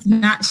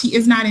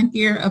is not in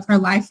fear of her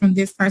life from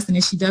this person,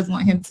 and she does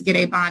want him to get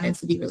a bond and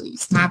to be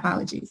released. My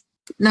apologies.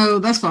 No,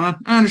 that's fine.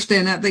 I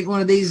understand that. I think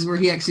one of these is where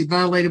he actually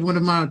violated one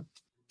of my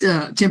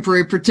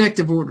temporary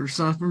protective orders,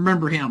 so I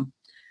remember him.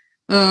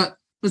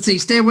 Let's see,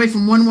 stay away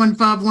from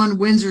 1151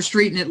 Windsor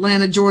Street in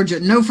Atlanta, Georgia.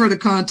 No further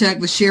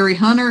contact with Sherry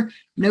Hunter.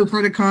 No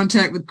further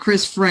contact with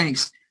Chris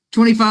Franks.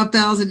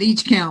 $25,000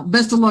 each count.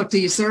 Best of luck to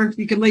you, sir.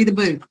 You can leave the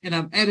booth. And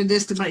I've added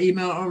this to my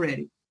email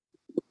already.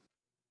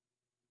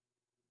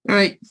 All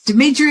right,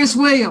 Demetrius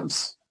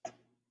Williams.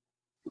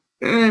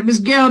 Ms.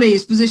 Gowdy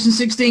is position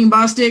 16,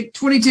 Bostic,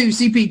 22,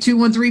 CP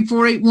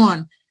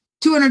 213481.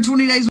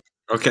 220 days.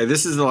 Okay,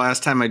 this is the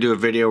last time I do a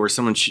video where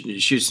someone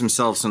shoots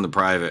themselves in the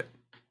private.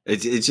 It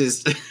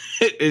just,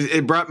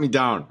 it brought me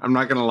down. I'm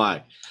not going to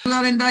lie.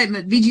 Without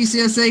indictment,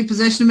 VGCSA,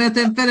 possession of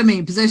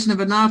methamphetamine, possession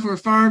of a knife or a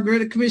firearm,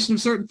 greater commission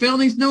of certain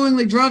felonies,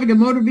 knowingly driving a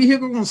motor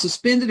vehicle on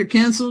suspended or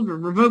canceled or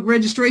revoked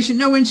registration,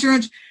 no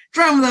insurance,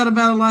 driving without a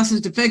valid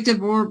license,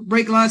 defective or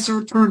brake lights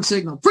or turn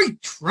signal.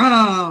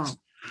 Pre-trial.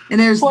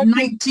 And there's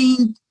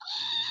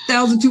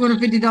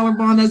 $19,250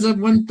 bond as of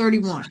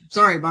 1/31.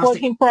 Sorry, Boston.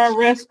 14 prior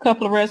arrests,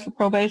 couple of arrests for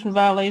probation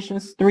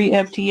violations, 3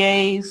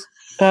 FTAs,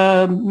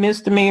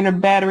 misdemeanor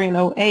battery in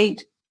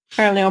 08,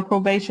 currently on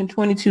probation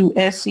 22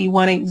 SC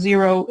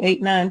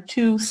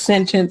 180892,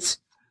 sentence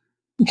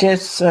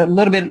just a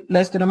little bit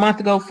less than a month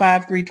ago,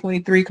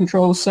 5/3/23,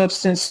 controlled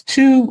substance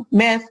 2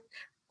 meth,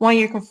 1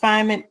 year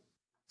confinement,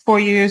 4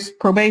 years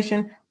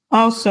probation,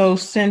 also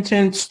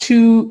sentenced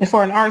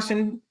for an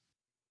arson,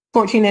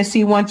 14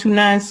 SC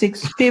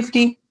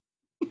 129650,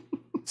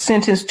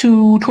 sentence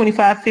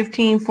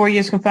 2/25/15, 4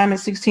 years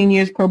confinement, 16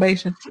 years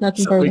probation.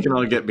 Nothing further. We can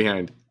all get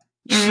behind.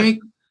 All right.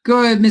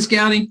 Go ahead, Ms.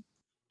 Gowdy.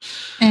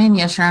 And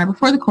yes, Your Honor,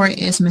 before the court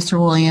is Mr.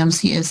 Williams.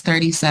 He is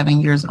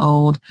 37 years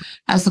old.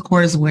 As the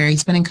court is aware,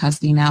 he's been in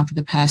custody now for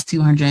the past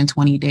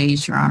 220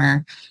 days, Your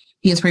Honor.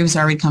 He has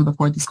previously already come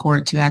before this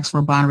court to ask for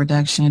a bond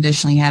reduction.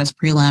 Additionally, he had his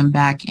prelim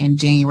back in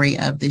January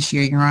of this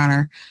year, Your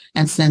Honor.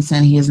 And since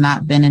then, he has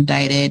not been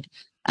indicted.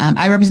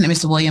 I represent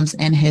Mr. Williams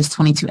in his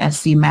 22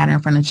 SC matter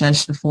in front of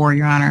Judge DeFore,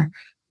 Your Honor.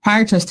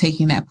 Prior to us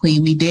taking that plea,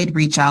 we did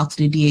reach out to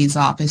the DA's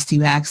office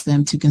to ask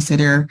them to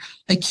consider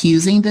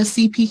accusing the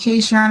CP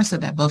case, Your Honor, so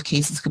that both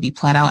cases could be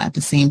pled out at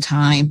the same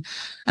time.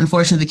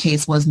 Unfortunately, the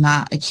case was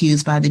not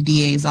accused by the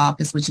DA's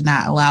office, which did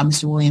not allow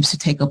Mr. Williams to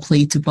take a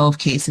plea to both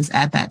cases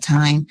at that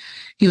time.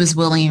 He was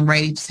willing and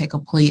ready to take a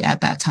plea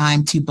at that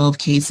time to both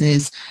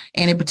cases.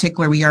 And in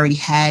particular, we already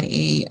had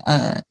a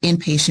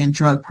inpatient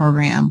drug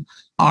program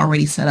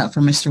already set up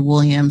for Mr.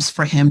 Williams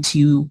for him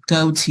to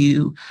go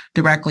to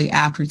directly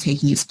after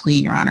taking his plea,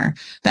 Your Honor.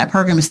 That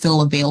program is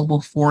still available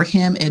for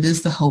him. It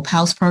is the Hope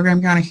House program,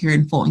 Your Honor, here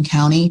in Fulton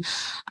County.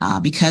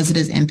 Because it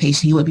is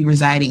inpatient, he would be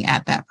residing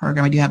at that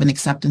program. I do have an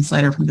acceptance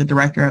letter from the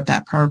director of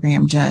that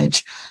program,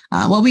 Judge.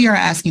 What we are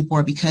asking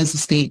for, because the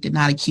state did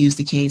not accuse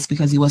the case,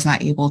 because he was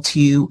not able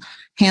to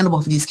handle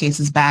both of these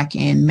cases back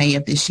in May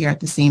of this year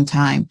at the same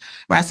time,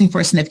 we're asking for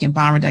a significant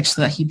bond reduction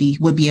so that he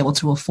would be able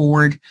to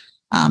afford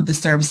the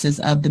services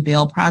of the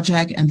bail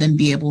project and then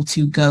be able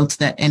to go to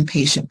that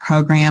inpatient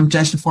program.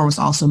 Judge DeFore was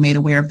also made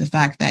aware of the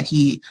fact that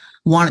he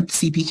wanted the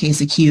CP case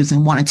accused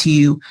and wanted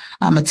to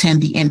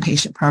attend the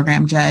inpatient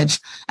program, Judge.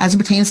 As it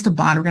pertains to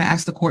bond, we're going to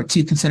ask the court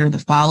to consider the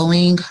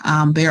following.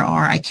 There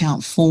are, I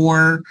count,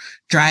 4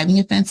 driving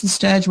offenses,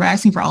 Judge. We're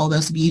asking for all of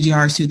those to be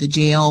UGRs to the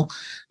jail.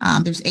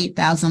 There's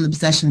 8,000 on the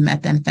possession of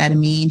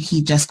methamphetamine.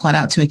 He just pled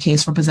out to a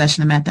case for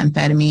possession of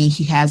methamphetamine.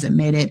 He has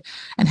admitted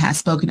and has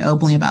spoken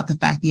openly about the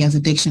fact that he has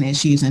addiction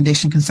issues and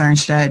addiction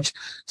concerns, Judge.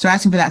 So we're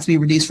asking for that to be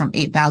reduced from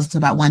 8,000 to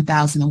about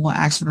 1,000, and we'll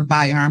ask for the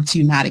firearm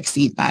to not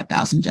exceed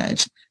 5,000,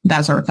 Judge.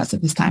 That's our request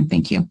at this time.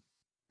 Thank you.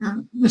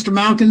 Mr.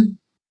 Malkin?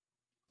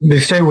 The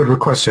state would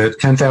request a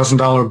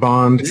 $10,000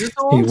 bond.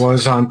 He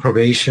was on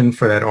probation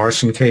for that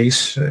arson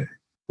case,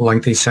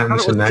 lengthy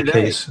sentence in that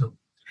case.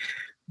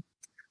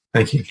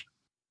 Thank you.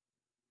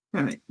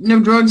 All right. No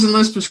drugs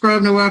unless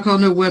prescribed, no alcohol,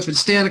 no weapons.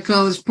 Stay out of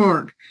College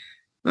Park.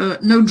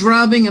 No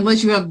driving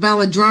unless you have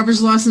valid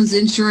driver's license,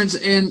 insurance,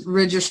 and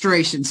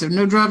registration. So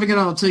no driving at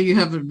all until you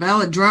have a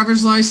valid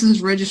driver's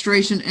license,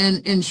 registration, and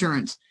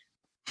insurance.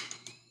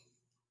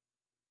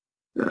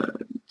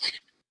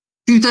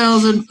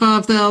 2,000,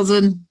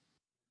 5,000,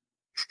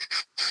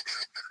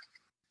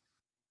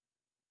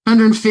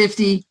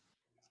 150,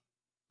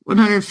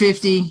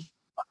 150,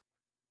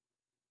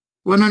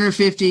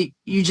 150,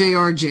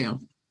 UJR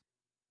jail.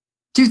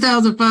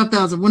 2,000,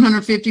 5,000,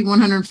 150,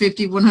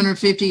 150,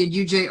 150, and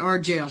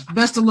UJR jail.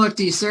 Best of luck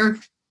to you, sir.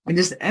 I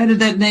just added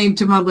that name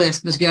to my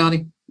list, Ms.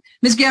 Gowdy.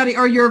 Ms. Gowdy,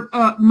 are your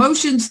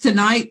motions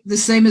tonight the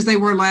same as they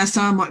were last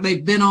time? Like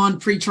they've been on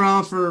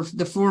pretrial for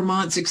the 4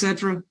 months,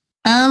 etc.?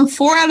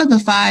 4 out of the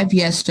 5,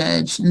 yes,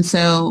 Judge. And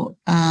so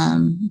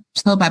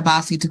told by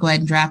Bossy to go ahead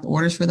and draft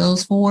orders for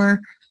those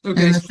 4.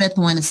 Okay. And the 5th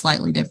one is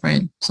slightly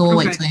different. So we'll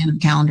wait till the end of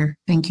the calendar.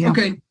 Thank you.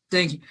 Okay,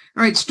 thank you.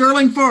 All right,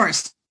 Sterling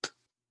Forrest.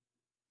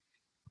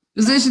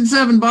 Position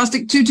 7,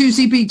 Bostic 22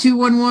 CP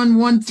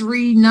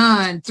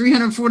 211139.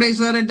 304 days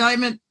without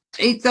indictment.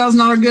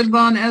 $8,000 good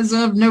bond as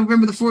of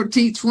November the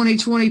 14th,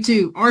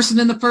 2022. Arson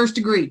in the 1st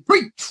degree.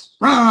 Preach!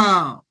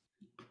 Rah!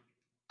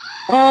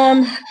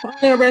 The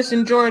arrest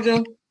in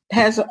Georgia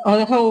has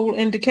a whole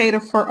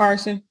indicator for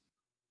arson.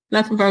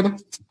 Nothing further.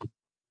 All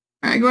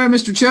right, go ahead,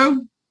 Mr.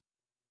 Cho.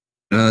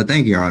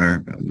 Thank you, Your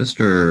Honor.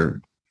 Mr.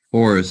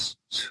 Forrest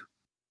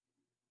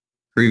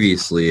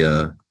previously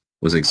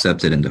was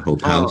accepted into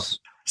Hope House.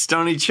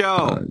 Stony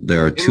Cho.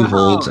 There are 2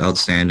 holds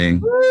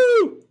outstanding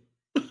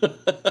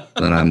that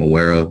I'm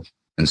aware of,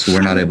 and so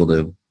we're not able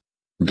to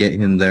get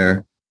him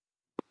there.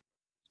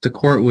 The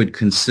court would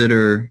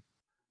consider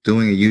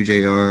doing a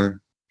UJR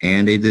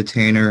and a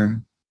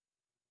detainer.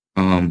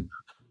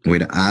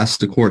 We'd ask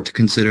the court to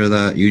consider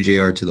that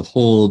UJR to the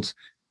holds,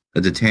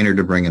 a detainer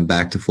to bring him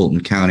back to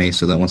Fulton County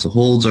so that once the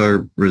holds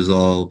are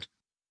resolved,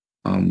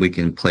 we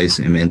can place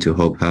him into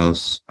Hope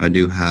House. I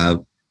do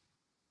have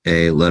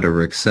a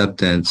letter of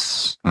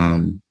acceptance.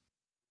 Thank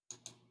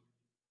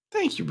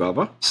you,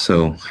 Bubba.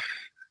 So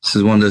this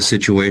is one of those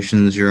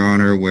situations, Your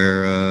Honor,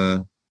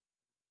 where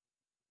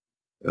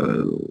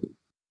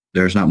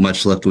there's not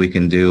much left we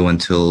can do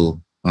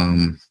until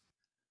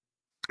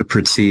it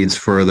proceeds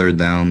further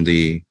down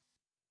the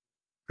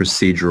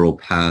procedural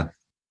path.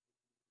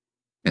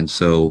 And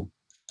so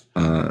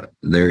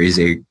there is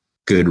a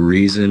good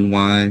reason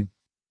why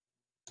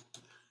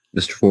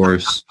Mr.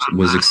 Forrest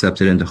was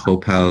accepted into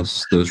Hope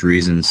House. Those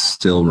reasons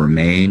still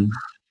remain.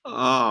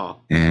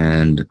 Oh.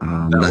 And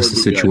that's the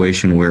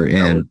situation we're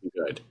in.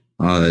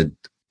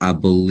 I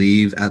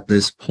believe at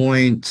this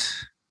point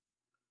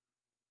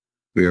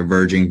we are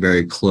verging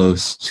very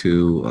close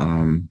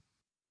to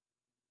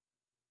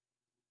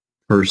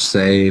per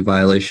se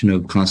violation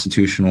of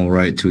constitutional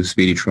right to a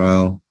speedy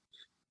trial.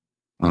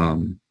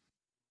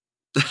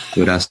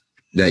 Would ask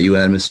that you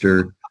add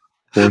Mr.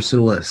 Forrest to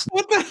the list.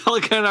 What the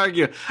hell can I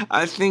argue?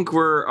 I think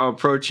we're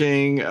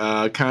approaching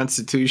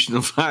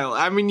constitutional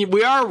violation. I mean,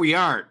 we are, we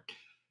aren't.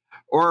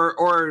 Or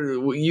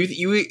you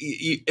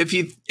if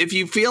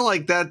you feel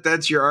like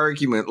that's your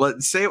argument,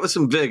 let's say it with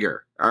some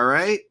vigor. All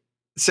right,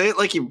 say it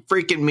like you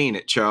freaking mean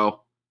it,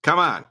 Cho. Come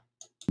on.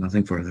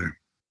 Nothing further.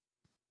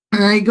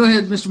 All right, go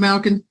ahead, Mr.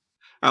 Malkin.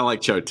 I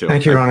like Cho too.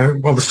 Thank you, Your Honor.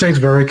 Well, the state's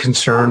very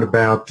concerned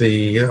about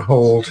the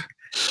hold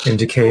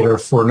indicator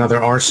for another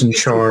arson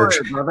charge.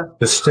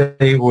 The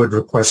state would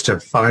request a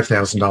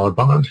 $5,000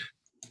 bond.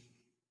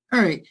 All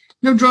right.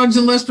 No drugs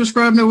unless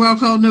prescribed, no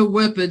alcohol, no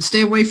weapons.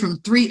 Stay away from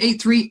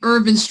 383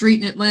 Irvin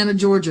Street in Atlanta,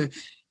 Georgia.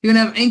 You're going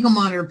to have ankle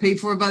monitor paid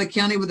for by the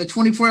county with a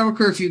 24-hour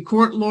curfew,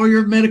 court,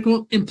 lawyer,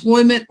 medical,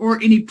 employment, or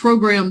any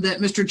program that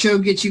Mr. Cho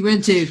gets you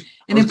into.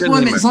 And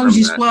employment, as long as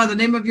you supply the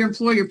name of your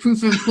employer,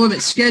 proof of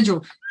employment,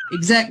 schedule,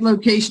 exact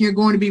location you're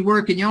going to be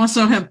working. You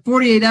also have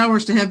 48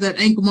 hours to have that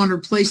ankle monitor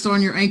placed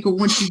on your ankle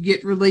once you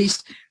get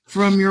released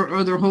from your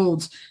other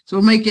holds. So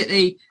we'll make it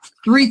a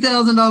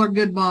 $3,000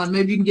 good bond.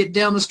 Maybe you can get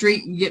down the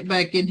street and get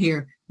back in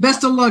here.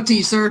 Best of luck to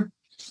you, sir.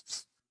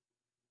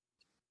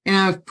 And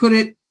I've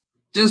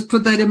just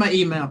put that in my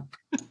email.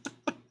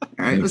 All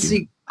right, let's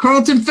see.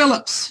 Carlton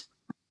Phillips.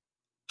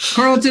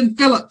 Carlton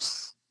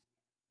Phillips.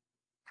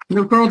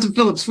 No Carlton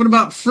Phillips. What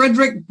about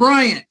Frederick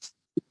Bryant?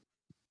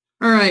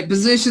 All right,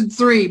 position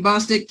 3,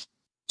 Bostic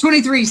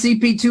 23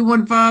 CP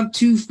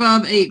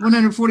 215258,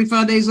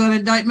 145 days without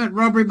indictment,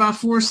 robbery by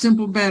force,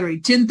 simple battery.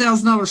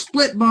 $10,000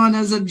 split bond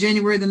as of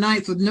January the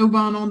 9th with no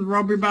bond on the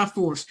robbery by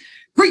force.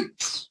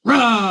 Preach!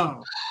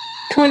 Row!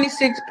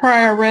 26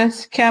 prior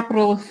arrests,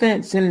 capital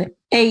offense in the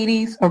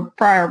 80s of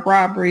prior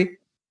robbery,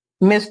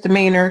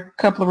 misdemeanor,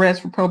 couple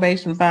arrests for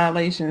probation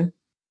violation,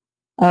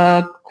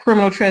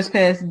 criminal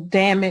trespass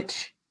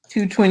damage,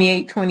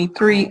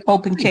 22823,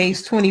 open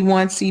case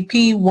 21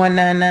 CP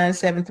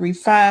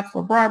 199735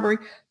 for robbery,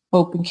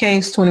 open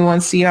case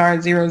 21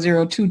 CR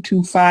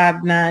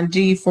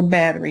 002259G for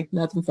battery.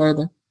 Nothing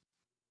further.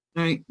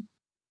 All right.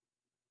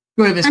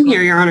 Go ahead, Ms. I'm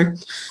here, Your Honor.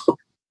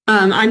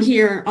 I'm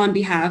here on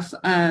behalf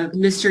of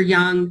Mr.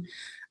 Young.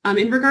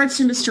 In regards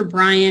to Mr.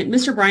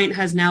 Bryant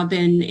has now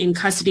been in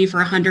custody for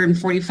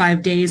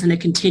 145 days in a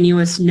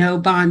continuous no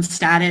bond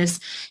status.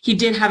 He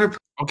did have a...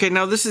 Okay,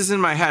 now this is in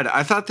my head.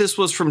 I thought this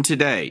was from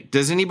today.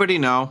 Does anybody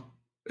know?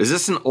 Is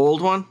this an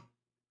old one?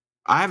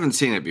 I haven't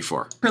seen it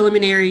before.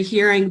 Preliminary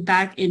hearing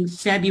back in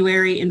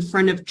February in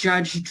front of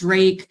Judge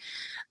Drake.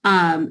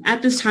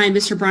 At this time,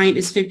 Mr. Bryant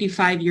is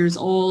 55 years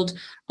old,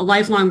 a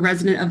lifelong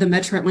resident of the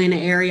Metro Atlanta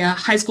area,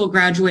 high school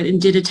graduate,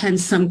 and did attend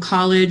some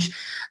college.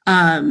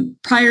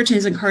 Prior to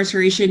his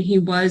incarceration, he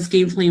was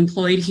gainfully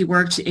employed. He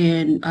worked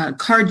in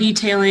car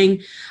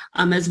detailing,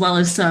 as well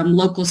as some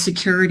local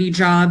security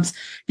jobs.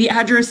 The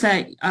address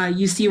that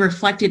you see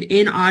reflected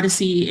in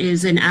Odyssey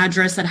is an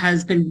address that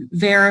has been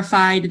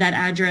verified. That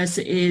address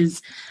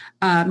is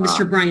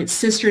Mr. Bryant's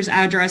sister's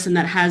address, and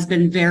that has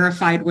been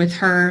verified with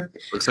her.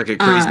 Looks like a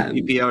crazy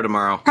PPO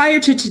tomorrow. Prior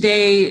to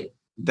today,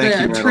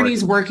 the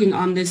attorneys working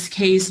on this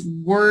case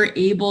were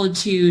able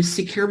to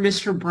secure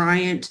Mr.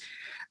 Bryant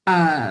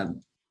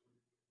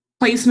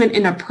placement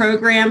in a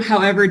program.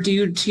 However,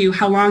 due to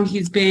how long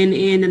he's been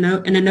in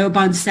a no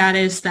bond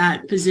status,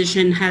 that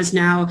position has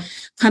now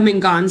come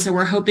and gone. So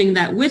we're hoping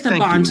that with a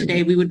bond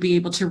today, we would be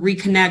able to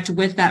reconnect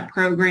with that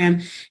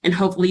program and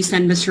hopefully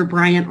send Mr.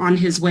 Bryant on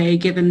his way,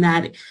 given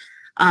that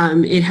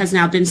it has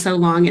now been so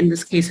long and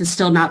this case has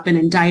still not been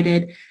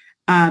indicted.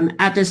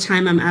 At this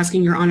time, I'm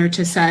asking Your Honor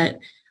to set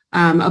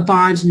a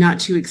bond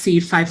not to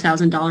exceed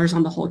 $5,000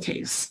 on the whole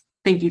case.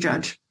 Thank you,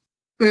 Judge.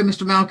 Go ahead,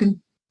 Mr.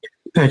 Malkin.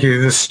 Thank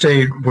you. The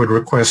state would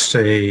request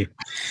I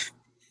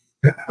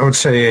would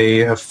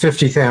say a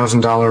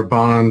 $50,000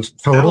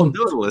 bond total,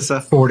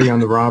 40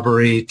 on the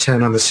robbery,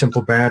 10 on the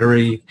simple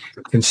battery,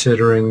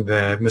 considering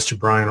that Mr.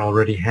 Bryant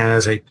already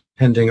has a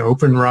pending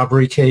open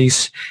robbery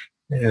case,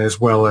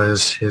 as well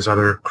as his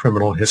other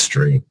criminal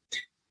history.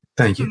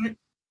 Thank you.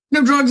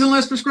 No drugs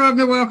unless prescribed,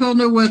 no alcohol,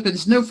 no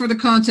weapons, no further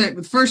contact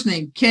with first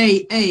name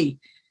K-A-A-L-E-A-S-E,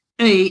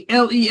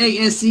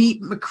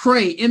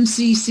 McCray,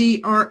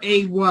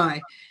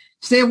 M-C-C-R-A-Y.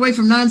 Stay away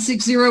from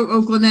 960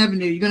 Oakland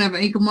Avenue. You're going to have an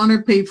ankle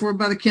monitor paid for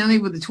by the county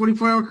with a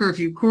 24-hour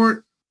curfew.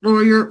 Court,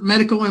 lawyer,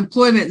 medical,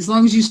 employment. As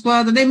long as you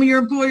supply the name of your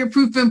employer,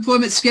 proof of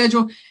employment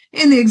schedule,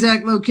 and the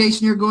exact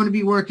location you're going to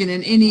be working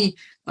in any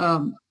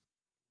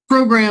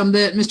program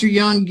that Mr.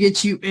 Young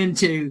gets you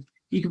into,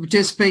 you can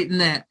participate in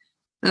that.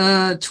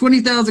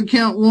 20,000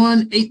 count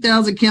one,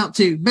 8,000 count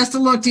two. Best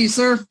of luck to you,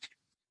 sir.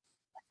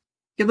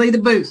 Can leave the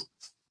booth.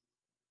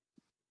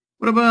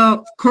 What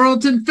about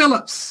Carlton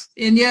Phillips?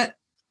 In yet?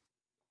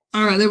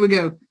 All right, there we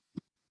go.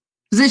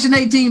 Position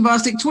 18,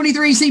 Bostic,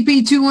 23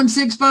 CP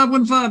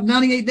 216515,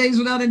 98 days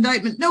without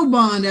indictment, no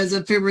bond as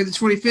of February the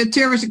 25th.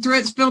 Terroristic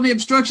threats, felony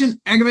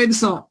obstruction, aggravated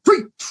assault.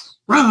 Preach!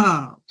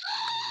 Rah!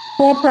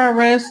 4 prior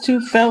arrests,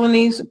 2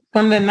 felonies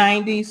from the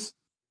 90s,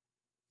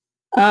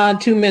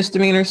 2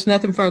 misdemeanors,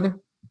 nothing further.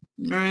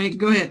 All right,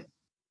 go ahead.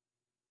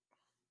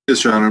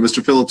 Yes, Your Honor.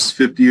 Mr. Phillips is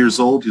 50 years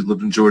old. He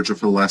lived in Georgia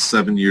for the last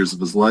 7 years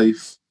of his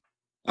life.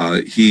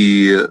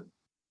 He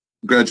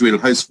graduated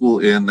high school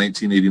in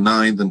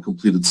 1989, then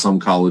completed some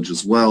college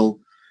as well.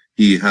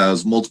 He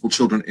has multiple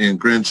children and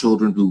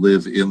grandchildren who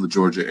live in the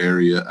Georgia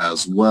area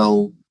as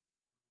well.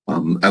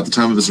 At the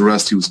time of his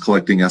arrest, he was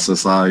collecting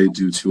SSI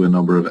due to a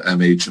number of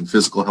MH and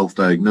physical health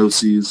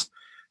diagnoses.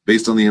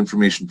 Based on the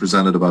information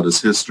presented about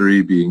his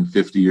history, being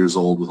 50 years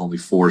old with only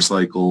 4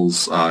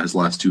 cycles, his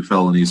last 2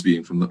 felonies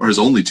being his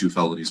only 2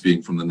 felonies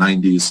being from the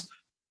 90s.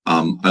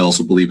 I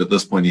also believe at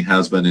this point he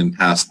has been in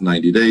past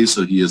 90 days,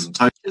 so he is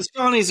entitled. His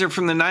felonies are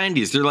from the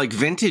 90s. They're like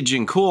vintage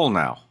and cool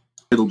now.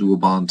 Entitled to a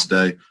bond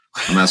today.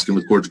 I'm asking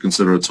the court to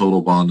consider a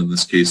total bond in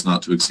this case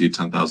not to exceed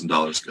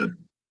 $10,000. Good.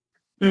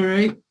 All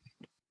right.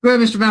 Go ahead,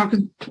 Mr.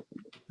 Malkin.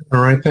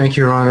 All right. Thank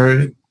you, Your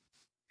Honor.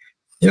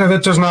 Yeah,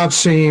 that does not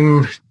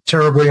seem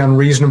terribly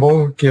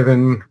unreasonable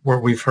given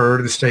what we've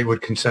heard. The state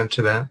would consent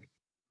to that.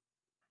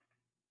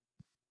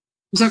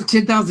 Is that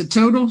 10,000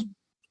 total?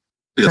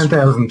 Yes,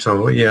 10,000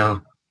 total, yeah.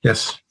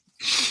 Yes.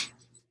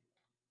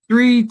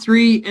 3,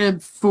 3,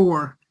 and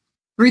 4.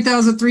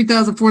 3,000,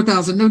 3,000,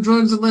 4,000. No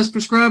drugs unless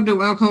prescribed,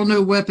 no alcohol,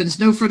 no weapons.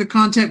 No further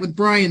contact with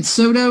Brian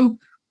Soto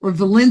or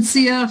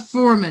Valencia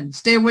Foreman.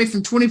 Stay away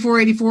from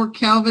 2484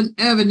 Calvin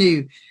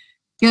Avenue.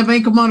 You have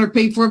ankle monitor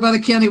paid for by the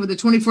county with a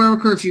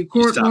 24-hour curfew.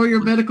 Court, lawyer,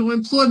 medical,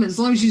 employment. As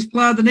long as you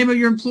supply the name of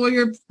your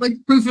employer, like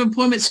proof of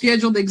employment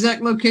schedule, the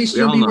exact location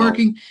you'll be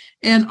working,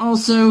 and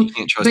also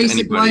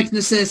basic life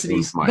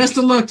necessities. Best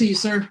of luck to you,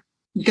 sir.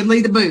 You can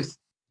leave the booth.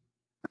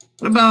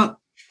 What about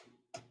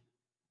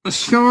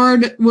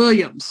Shard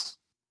Williams?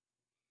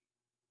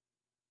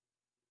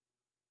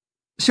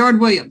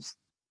 Shard Williams.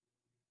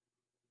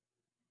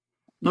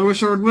 Lower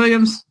Shard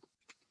Williams.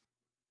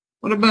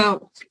 What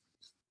about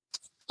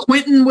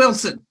Quentin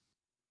Wilson?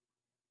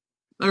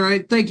 All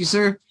right, thank you,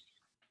 sir.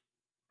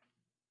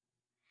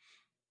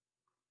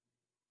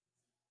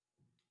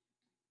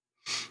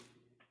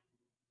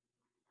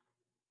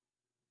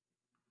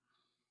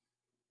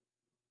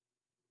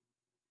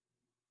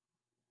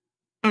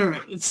 All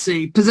right, let's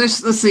see.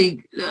 Possession. Let's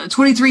see.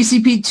 23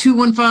 CP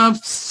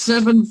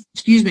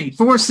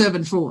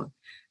 474.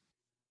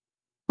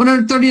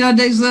 139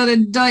 days without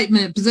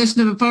indictment.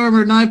 Possession of a firearm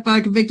or knife by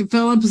a convicted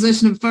felon.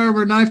 Possession of a firearm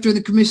or knife during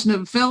the commission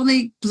of a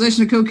felony.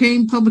 Possession of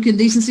cocaine, public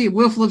indecency, and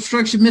willful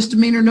obstruction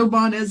misdemeanor. No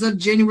bond as of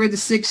January the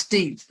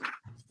 16th.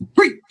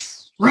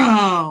 Freaks.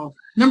 Wow.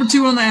 Number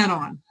 2 on the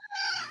add-on.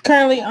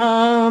 Currently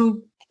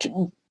on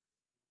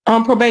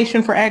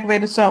probation for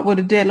aggravated assault with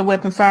a deadly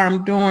weapon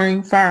firearm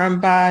during firearm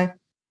by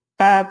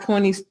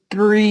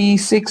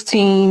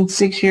 5/23/16,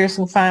 6 years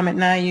confinement,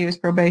 9 years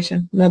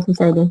probation. Nothing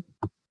further.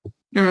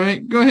 All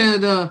right, go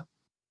ahead,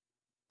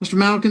 Mr.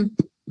 Malkin.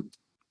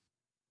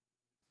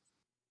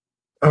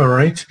 All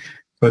right,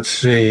 let's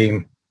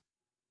see.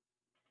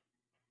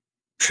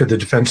 Should the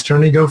defense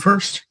attorney go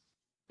first?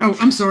 Oh,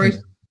 I'm sorry.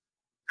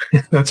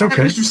 That's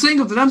okay. Mr.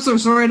 Singleton, I'm so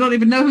sorry. I don't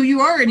even know who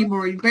you are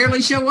anymore. You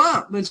barely show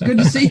up. But it's good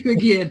to see you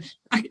again.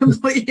 I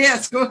completely,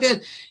 yes, go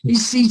ahead.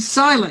 He's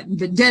silent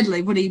but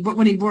deadly when he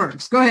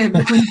works. Go ahead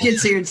when he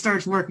gets here and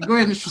starts working. Go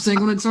ahead, Mr.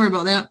 Singleton. Sorry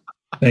about that.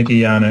 Thank you,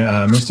 Your Honor.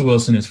 Mr.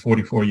 Wilson is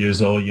 44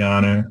 years old, Your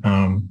Honor.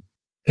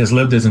 Has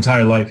lived his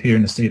entire life here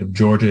in the state of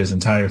Georgia. His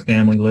entire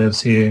family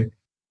lives here.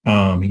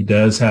 He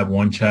does have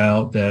one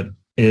child that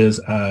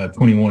is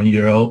 21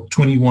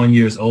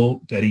 years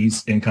old that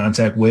he's in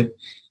contact with,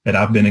 that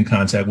I've been in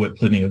contact with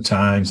plenty of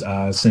times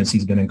since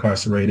he's been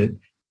incarcerated.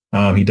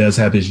 He does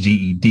have his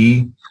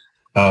GED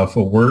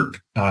for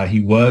work. He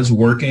was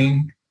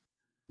working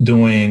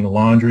doing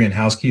laundry and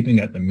housekeeping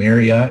at the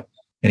Marriott,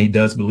 and he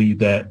does believe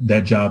that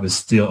that job is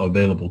still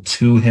available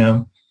to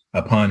him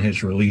upon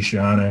his release,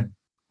 Your Honor.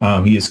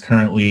 He is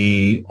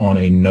currently on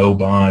a no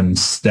bond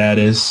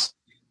status.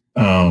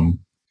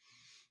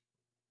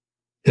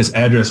 His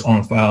address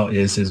on file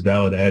is his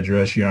valid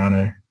address, Your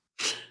Honor.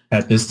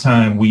 At this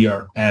time, we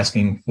are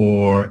asking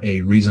for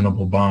a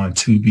reasonable bond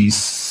to be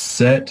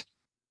set.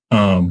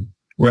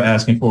 We're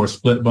asking for a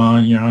split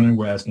bond, Your Honor.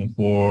 We're asking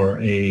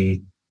for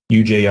a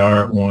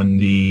UJR on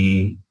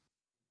the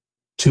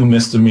 2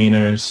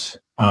 misdemeanors,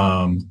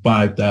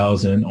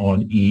 $5,000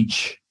 on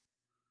each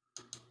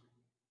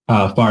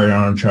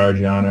firearm charge,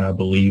 Your Honor. I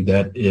believe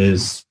that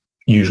is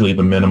usually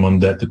the minimum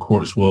that the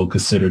courts will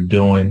consider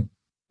doing.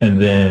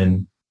 And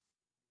then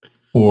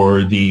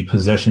for the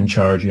possession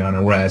charge, Your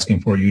Honor, we're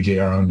asking for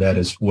UJR on that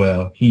as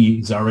well.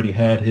 He's already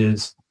had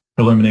his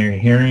preliminary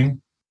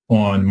hearing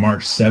on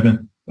March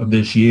 7th of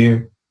this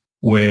year,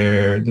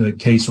 where the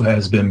case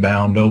has been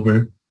bound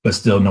over, but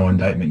still no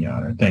indictment, Your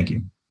Honor. Thank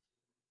you.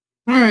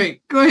 All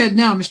right. Go ahead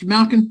now, Mr.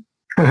 Malkin.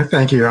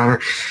 Thank you, Your Honor.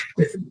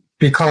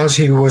 Because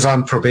he was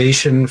on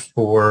probation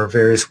for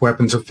various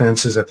weapons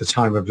offenses at the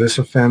time of this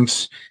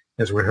offense,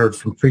 as we heard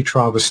from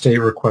pretrial, the state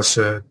requests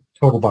a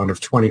total bond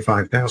of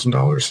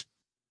 $25,000.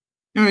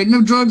 All right,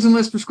 no drugs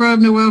unless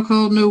prescribed, no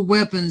alcohol, no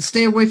weapons.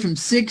 Stay away from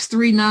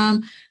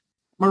 639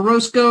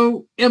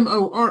 Morosco,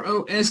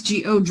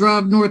 Morosgo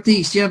Drive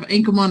Northeast. You have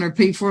ankle monitor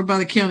paid for by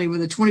the county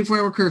with a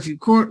 24-hour curfew.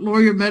 Court,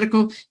 lawyer,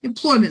 medical,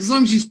 employment. As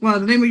long as you supply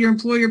the name of your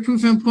employer,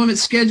 proof of employment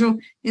schedule,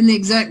 in the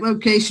exact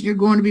location you're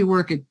going to be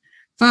working.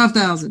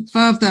 5,000,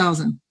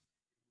 5,000,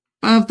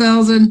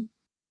 5,000,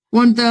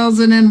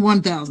 1,000, and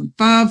 1,000.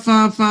 5,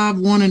 5, 5,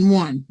 1, and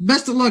 1.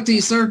 Best of luck to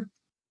you, sir.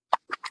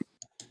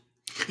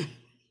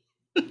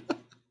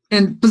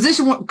 And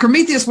position one,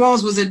 Prometheus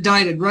Walls was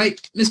indicted, right,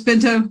 Ms.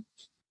 Pinto?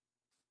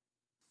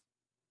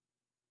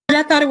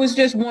 I thought it was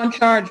just one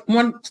charge,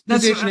 one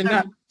position, and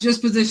not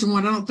just position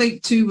 1. I don't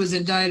think 2 was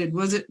indicted,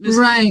 was it? Ms.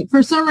 Right.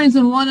 For some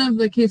reason, one of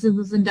the cases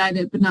was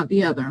indicted, but not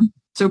the other.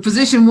 So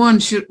position 1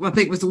 I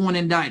think was the one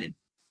indicted.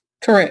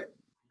 Correct.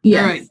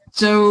 Yeah. All right.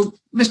 So,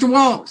 Mr.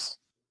 Walls.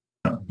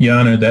 Your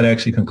Honor, that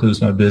actually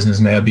concludes my business.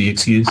 May I be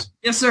excused?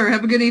 Yes, sir.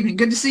 Have a good evening.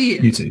 Good to see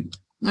you. You too.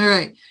 All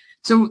right.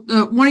 So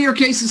one of your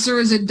cases, sir,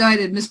 is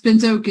indicted. Ms.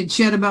 Pinto can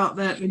chat about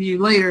that with you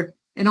later.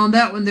 And on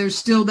that one, there's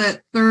still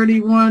that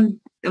 31,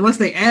 unless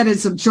they added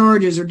some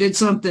charges or did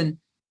something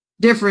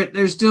different,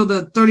 there's still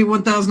the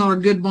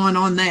 $31,000 good bond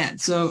on that.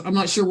 So I'm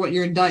not sure what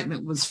your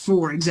indictment was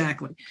for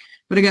exactly.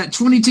 But I got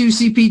 22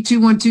 CP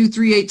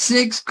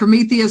 212386,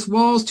 Prometheus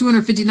Walls,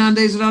 259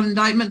 days without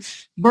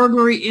indictment,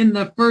 burglary in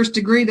the first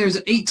degree. There's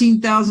an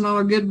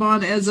 $18,000 good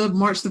bond as of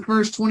March the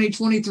 1st,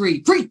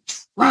 2023. Preach!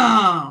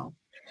 Wow!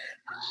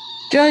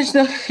 Judge,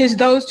 it's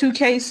those two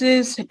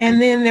cases,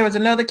 and then there was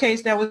another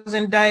case that was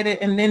indicted,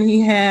 and then he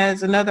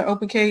has another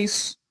open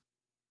case,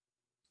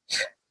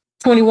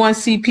 21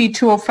 CP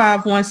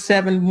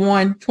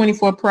 205171,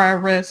 24 prior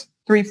arrests,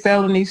 3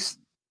 felonies,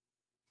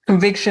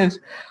 convictions,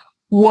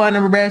 1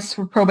 arrest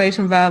for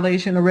probation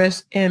violation,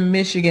 arrest in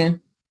Michigan.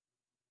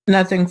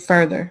 Nothing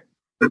further.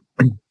 All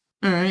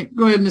right,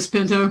 go ahead, Ms.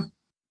 Pinto.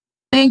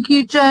 Thank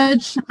you,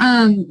 Judge.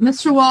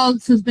 Mr.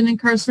 Walls has been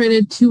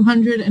incarcerated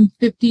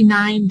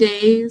 259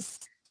 days.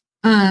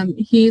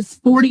 He's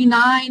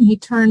 49. He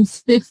turns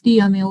 50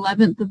 on the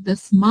 11th of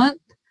this month.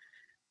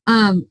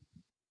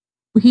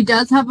 He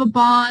does have a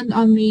bond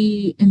on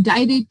the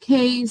indicted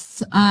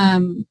case,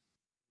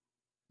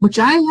 which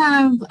I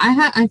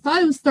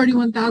thought it was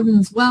 $31,000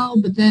 as well,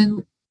 but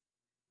then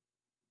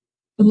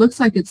it looks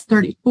like it's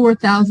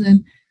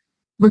 $34,000.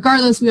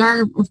 Regardless, we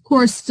are, of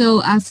course,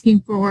 still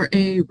asking for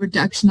a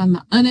reduction on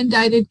the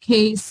unindicted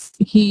case.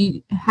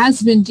 He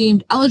has been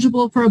deemed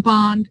eligible for a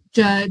bond,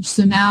 Judge,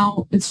 so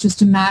now it's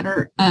just a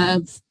matter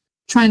of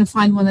trying to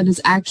find one that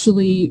is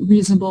actually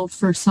reasonable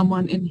for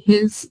someone in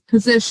his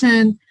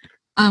position.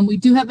 We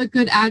do have a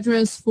good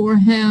address for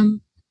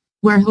him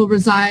where he'll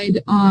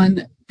reside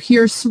on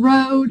Pierce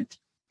Road.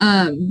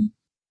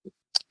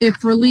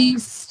 If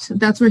released,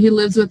 that's where he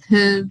lives with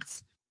his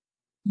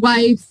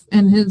wife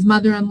and his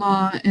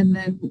mother-in-law, and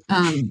then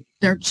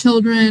their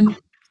children.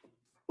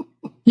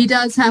 He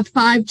does have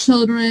 5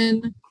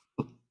 children,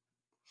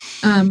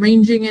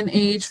 ranging in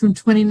age from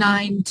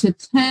 29 to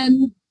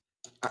 10.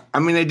 I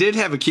mean, I did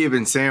have a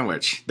Cuban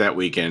sandwich that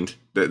weekend.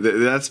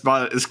 That's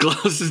about as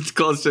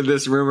close to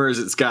this rumor as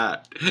it's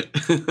got.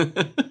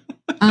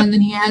 And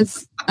then he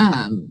has,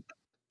 and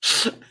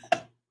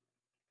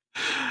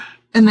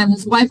then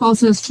his wife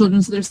also has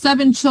children. So there's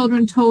 7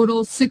 children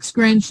total, 6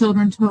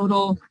 grandchildren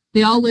total.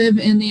 They all live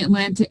in the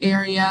Atlanta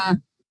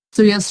area.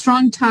 So he has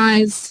strong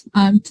ties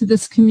to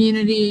this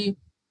community.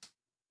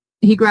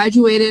 He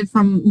graduated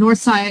from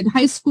Northside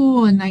High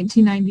School in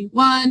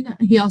 1991.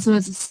 He also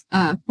has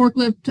a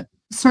forklift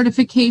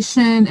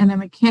certification and a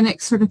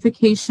mechanic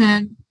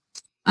certification.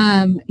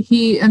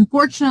 He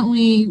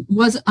unfortunately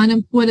was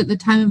unemployed at the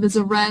time of his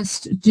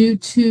arrest due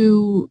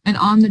to an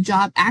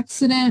on-the-job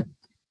accident.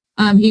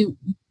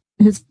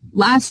 His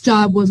last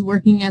job was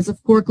working as a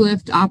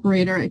forklift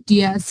operator at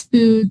DS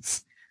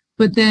Foods.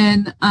 But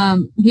then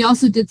he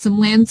also did some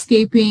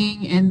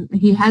landscaping, and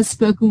he has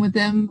spoken with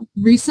them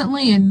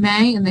recently in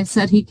May, and they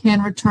said he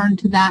can return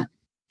to that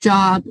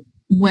job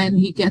when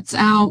he gets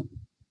out.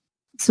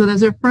 So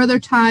those are further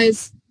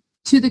ties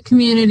to the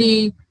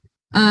community.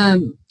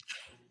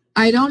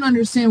 I don't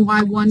understand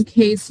why one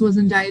case was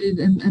indicted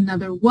and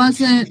another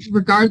wasn't.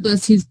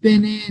 Regardless, he's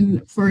been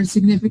in for a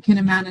significant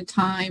amount of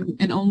time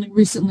and only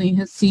recently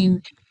has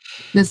seen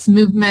this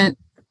movement.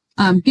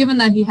 Given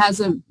that he has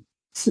a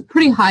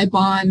pretty high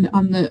bond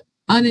on the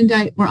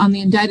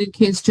indicted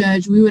case,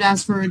 Judge, we would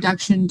ask for a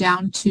reduction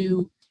down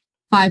to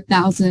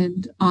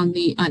 $5,000 on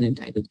the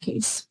unindicted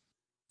case.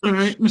 All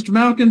right, Mr.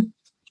 Malkin.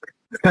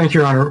 Thank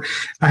you, Your Honor.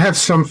 I have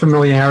some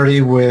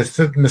familiarity with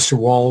Mr.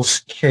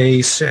 Wall's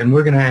case, and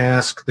we're going to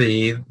ask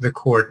the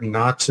court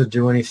not to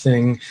do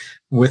anything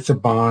with the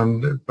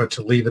bond, but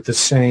to leave it the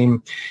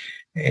same.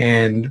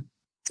 And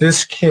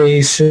this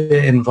case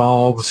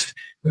involves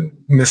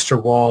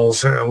Mr.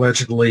 Walls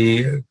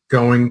allegedly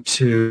going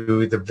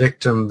to the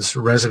victim's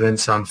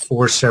residence on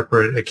 4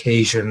 separate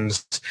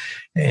occasions,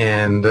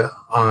 and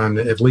on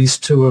at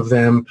least 2 of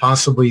them,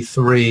 possibly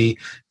 3,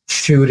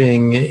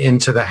 shooting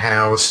into the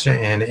house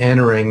and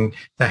entering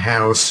the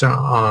house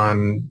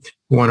on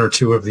 1 or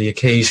 2 of the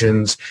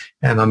occasions.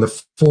 And on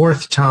the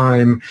 4th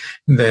time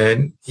that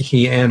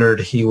he entered,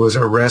 he was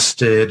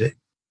arrested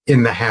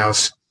in the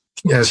house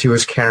as he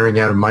was carrying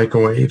out a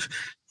microwave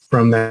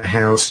from the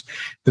house.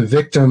 The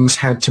victims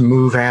had to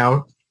move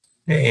out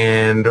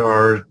and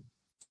are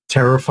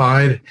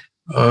terrified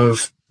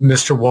of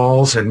Mr.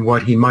 Walls and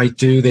what he might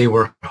do. They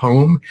were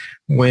home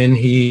when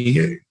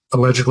he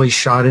allegedly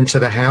shot into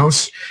the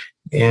house.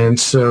 And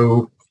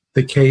so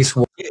the case...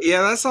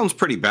 Yeah, that sounds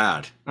pretty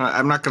bad.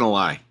 I'm not going to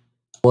lie.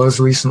 Was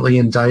recently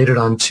indicted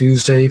on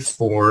Tuesday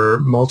for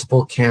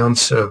multiple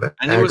counts of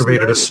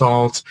aggravated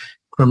assault,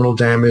 criminal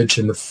damage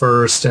in the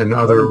first, and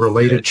other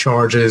related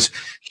charges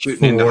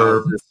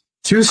for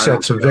 2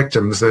 sets of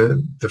victims,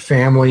 the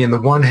family in the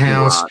one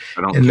house,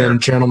 and then a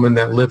gentleman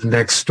that lived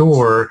next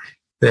door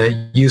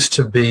that used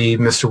to be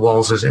Mr.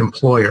 Walls'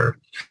 employer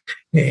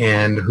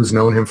and who's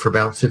known him for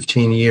about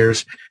 15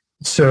 years.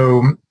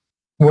 So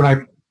when I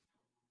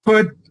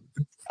put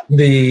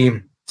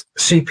the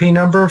CP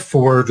number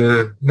for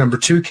the number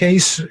 2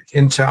 case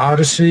into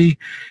Odyssey,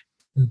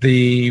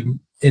 the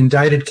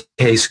indicted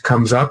case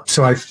comes up.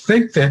 So I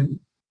think that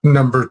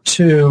number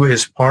 2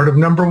 is part of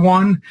number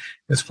 1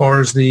 as far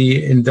as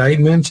the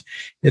indictment.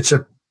 It's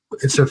a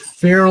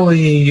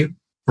fairly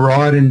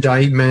broad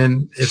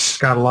indictment. It's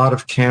got a lot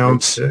of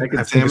counts.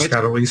 I think it's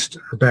got at least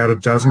about a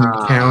dozen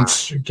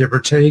counts, give or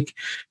take.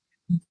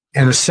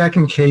 And the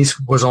second case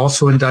was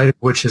also indicted,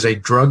 which is a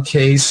drug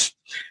case,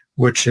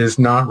 which is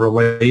not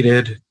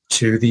related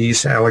to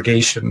these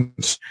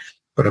allegations.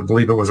 but I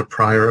believe it was a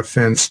prior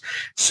offense.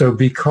 So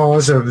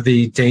because of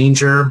the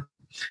danger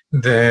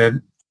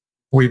that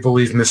we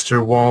believe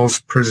Mr.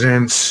 Walls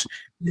presents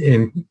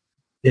in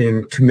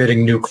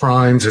committing new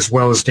crimes, as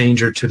well as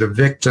danger to the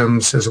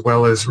victims, as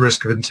well as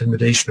risk of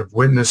intimidation of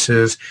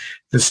witnesses,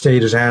 the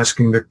state is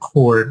asking the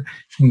court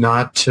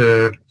not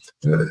to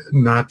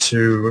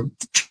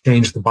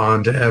change the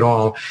bond at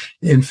all.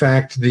 In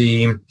fact,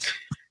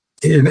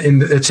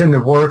 it's in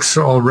the works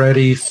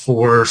already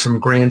for some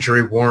grand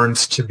jury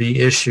warrants to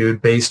be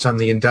issued based on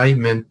the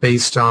indictment,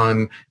 based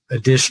on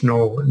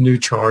additional new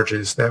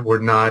charges that were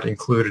not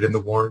included in the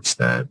warrants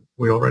that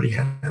we already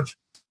have.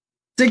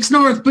 6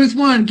 North, booth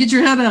 1, get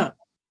your head up.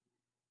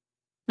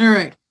 All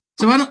right.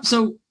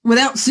 So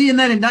without seeing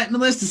that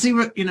indictment list to see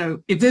what,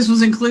 if this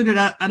was included,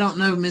 I don't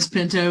know, Ms.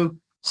 Pinto.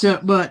 So,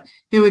 but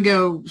here we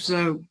go.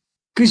 So,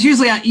 because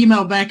usually I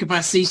email back if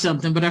I see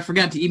something, but I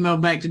forgot to email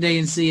back today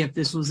and see if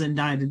this was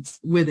indicted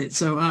with it.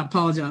 So I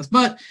apologize.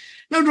 But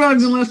no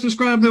drugs unless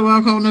prescribed, no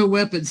alcohol, no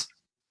weapons.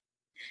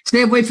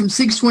 Stay away from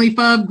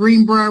 625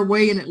 Greenbrier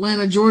Way in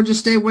Atlanta, Georgia.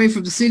 Stay away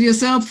from the city of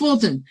South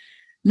Fulton.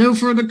 No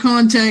further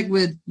contact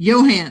with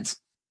Johans,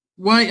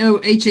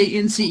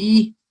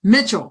 Yohance,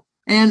 Mitchell,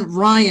 and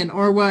Ryan,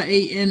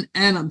 Ryan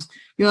Adams.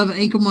 You'll have an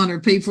ankle monitor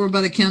paid for by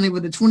the county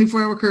with a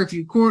 24-hour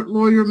curfew. Court,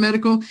 lawyer,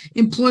 medical,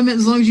 employment,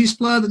 as long as you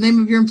supply the name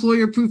of your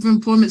employer, proof of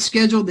employment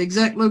schedule, the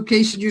exact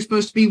location you're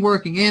supposed to be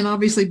working, and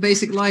obviously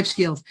basic life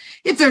skills.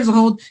 If there's a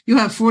hold, you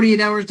have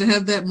 48 hours to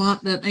have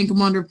that ankle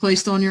monitor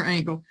placed on your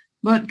ankle.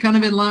 But kind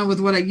of in line with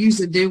what I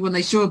usually do when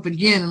they show up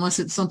again, unless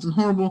it's something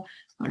horrible,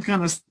 I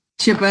kind of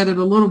chip at it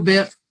a little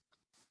bit.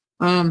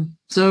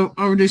 So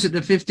I'll reduce it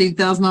to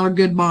 $15,000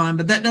 good bond,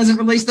 but that doesn't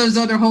release those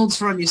other holds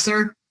from you,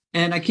 sir.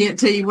 And I can't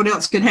tell you what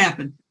else could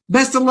happen.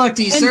 Best of luck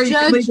to you, sir.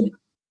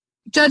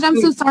 Judge, I'm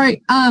so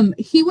sorry.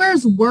 He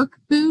wears work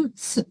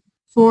boots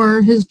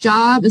for his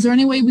job. Is there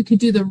any way we could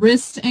do the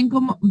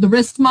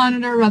wrist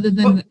monitor rather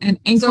than an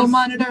ankle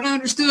monitor? I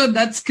understood.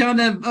 That's kind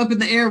of up in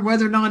the air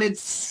whether or not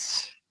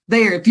it's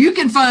there. If you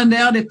can find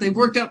out if they've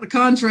worked out the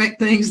contract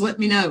things, let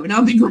me know, and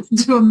I'll be glad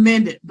to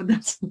amend it. But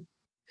that's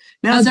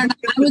I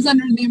was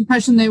under the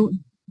impression they were.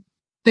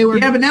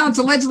 Yeah, but now it's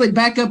allegedly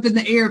back up in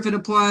the air if it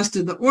applies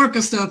to the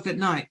Orca stuff at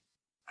night.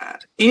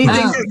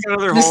 Anything?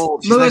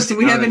 Lewis, do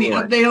we have any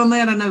update on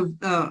that? I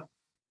know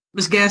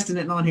Ms. Gaston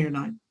isn't on here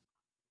tonight.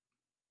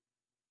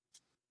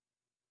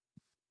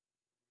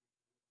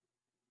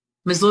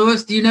 Ms.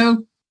 Lewis, do you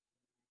know?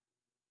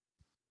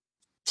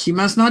 She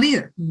must not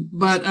either.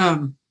 But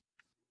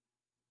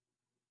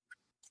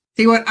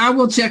see what, I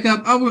will check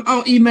up.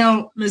 I'll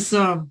email Ms.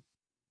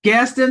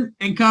 Gaston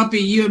and copy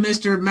you and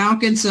Mr.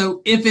 Malkin.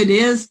 So if it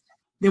is,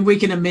 then we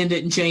can amend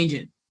it and change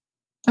it.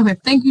 Okay,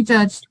 thank you,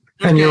 Judge.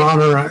 And Your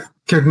Honor,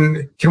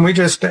 can we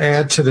just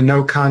add to the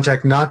no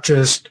contact, not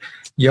just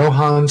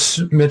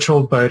Johans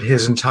Mitchell, but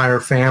his entire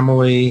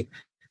family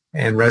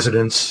and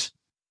residents?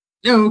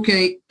 Oh,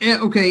 okay.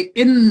 Okay.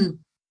 Isn't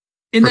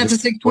that the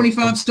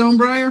 625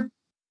 Stonebriar?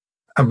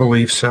 I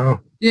believe so.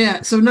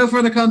 Yeah. So no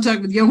further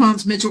contact with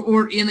Johans Mitchell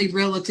or any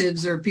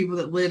relatives or people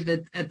that live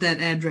at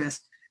that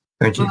address.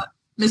 Thank you.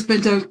 Ms.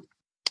 Pinto.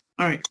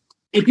 All right.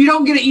 If you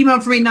don't get an email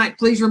from me tonight,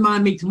 please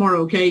remind me tomorrow,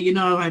 okay? You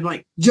know, I'm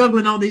like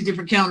juggling all these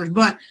different calendars,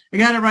 but I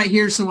got it right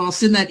here, so I'll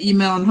send that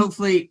email and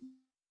hopefully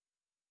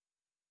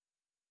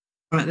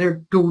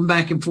they're going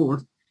back and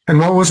forth. And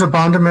what was the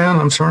bond amount?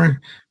 I'm sorry.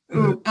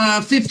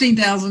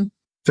 15,000.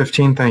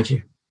 15, thank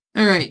you.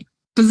 All right.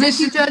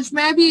 Position. Judge,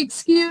 may I be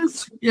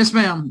excused? Yes,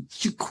 ma'am.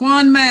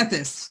 Shaquan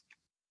Mathis.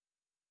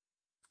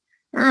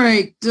 All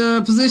right.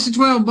 Position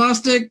 12,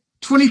 Bostic,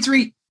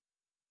 23.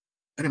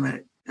 Wait a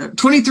minute.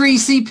 23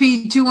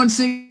 CP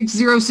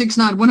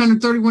 216069,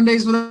 131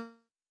 days without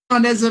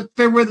as of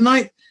February the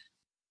 9th.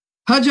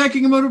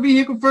 Hijacking a motor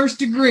vehicle first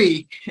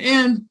degree.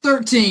 And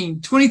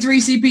 13,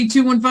 23 CP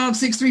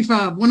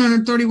 215635,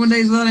 131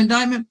 days without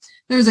indictment.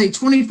 There's a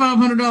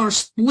 $2,500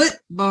 split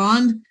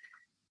bond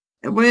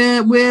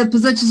with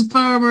possession of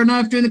firearm or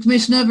knife during the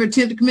commission of or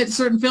attempt to commit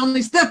certain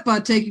felonies, theft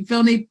by taking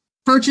felony,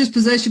 purchase,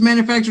 possession,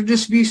 manufacture,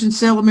 distribution,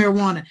 sale of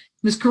marijuana.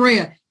 Ms.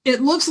 Correa,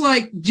 it looks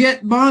like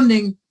Jet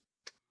Bonding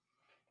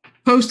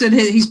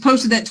he's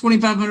posted that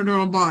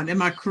 $2,500 bond.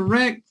 Am I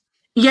correct?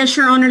 Yes,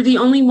 Your Honor. The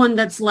only one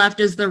that's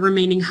left is the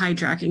remaining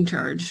hijacking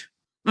charge.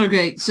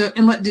 Okay. So,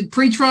 and did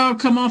pretrial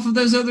come off of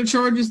those other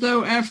charges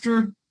though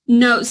after?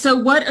 No. So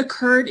what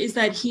occurred is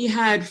that he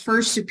had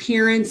first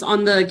appearance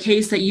on the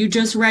case that you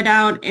just read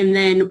out. And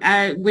then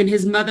when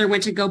his mother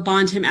went to go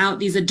bond him out,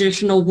 these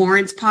additional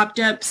warrants popped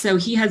up. So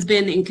he has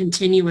been in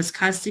continuous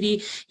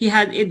custody.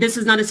 This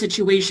is not a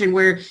situation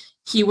where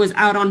he was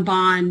out on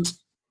bond,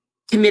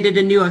 committed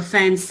a new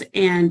offense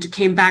and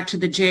came back to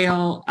the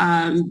jail.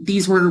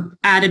 These were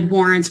added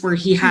warrants where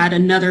he had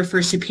another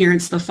first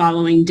appearance the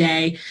following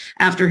day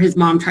after his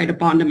mom tried to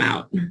bond him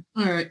out.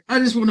 All right. I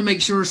just want to make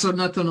sure so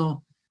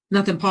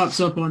nothing pops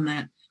up on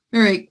that.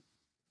 All right.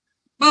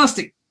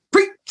 Bostic.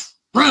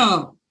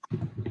 Bro.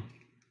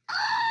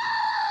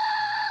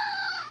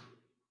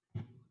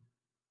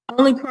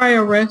 Only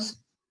prior arrest.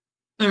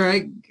 All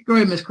right. Go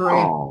ahead, Ms. Correa.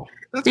 Oh,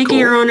 Thank you,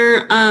 Your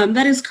Honor.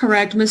 That is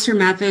correct. Mr.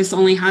 Mathis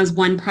only has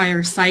one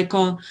prior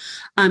cycle.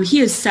 He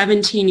is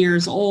 17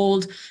 years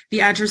old.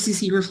 The address you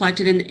see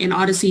reflected in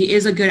Odyssey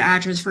is a good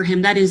address for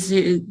him. That is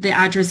the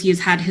address he has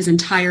had his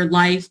entire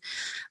life.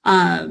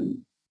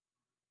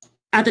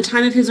 At the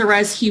time of his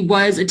arrest, he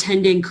was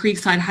attending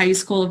Creekside High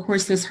School. Of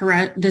course, this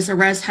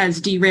arrest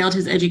has derailed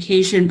his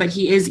education, but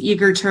he is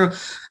eager to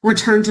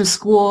return to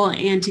school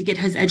and to get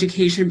his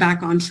education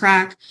back on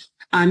track.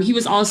 He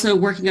was also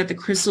working at the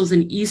Crystals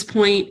in East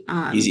Point.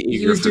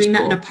 He was doing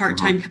that in a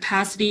part-time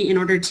capacity in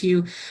order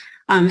to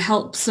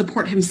help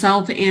support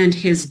himself and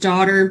his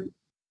daughter.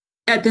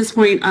 At this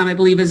point, I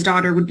believe his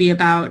daughter would be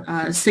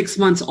about 6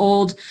 months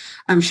old.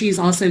 She's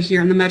also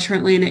here in the Metro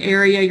Atlanta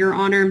area, Your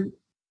Honor.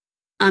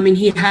 And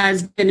he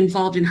has been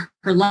involved in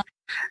her life.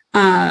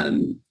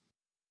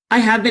 I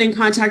have been in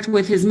contact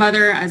with his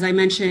mother. As I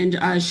mentioned,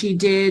 she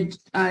did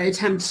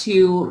attempt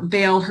to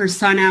bail her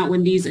son out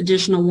when these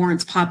additional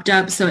warrants popped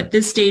up. So at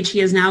this stage, he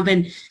has now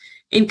been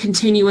in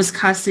continuous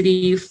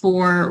custody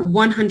for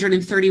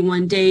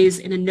 131 days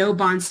in a no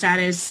bond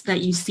status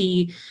that you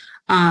see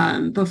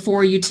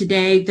before you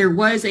today. There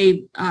was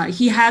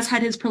he has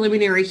had his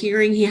preliminary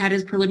hearing. He had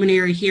his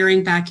preliminary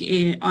hearing back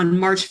on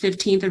March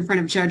 15th in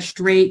front of Judge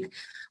Drake,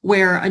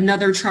 where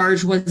another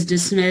charge was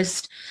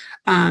dismissed.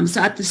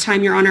 So at this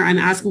time, Your Honor, I'm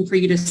asking for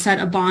you to set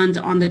a bond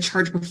on the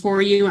charge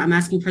before you. I'm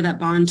asking for that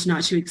bond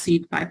not to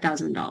exceed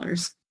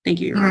 $5,000. Thank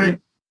you, Your Honor. All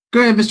right.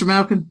 Go ahead, Mr.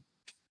 Malcolm.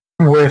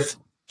 With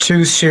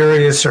 2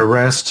 serious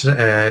arrests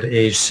at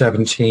age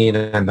 17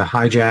 and the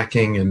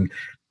hijacking and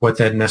what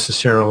that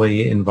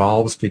necessarily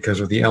involves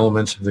because of the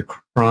elements of the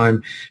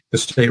crime, the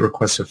state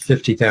requests a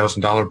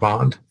 $50,000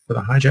 bond for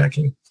the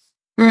hijacking.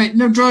 All right.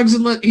 No drugs.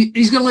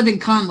 He's going to live in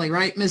Conley,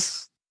 right,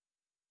 Miss?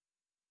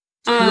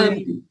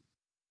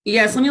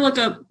 Yes, let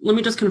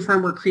me just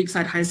confirm where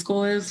Creekside High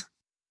School is.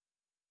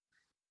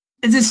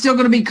 Is it still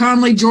going to be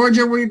Conley,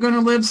 Georgia, where you're going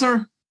to live,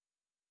 sir?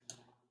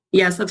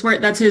 Yes, that's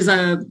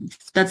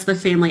the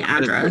family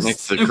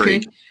address.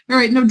 Okay. All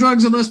right. No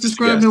drugs unless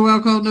prescribed, no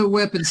alcohol, no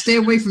weapons. Stay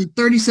away from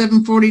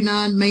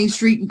 3749 Main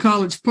Street in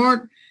College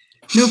Park.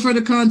 No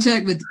further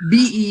contact with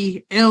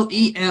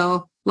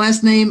BELEL.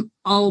 Last name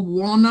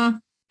Alwana,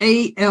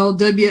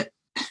 ALAWNA.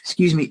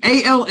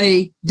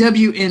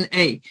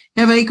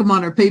 Have an income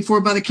monitor paid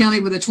for by the county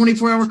with a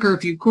 24-hour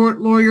curfew.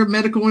 Court, lawyer,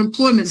 medical,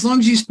 employment. As long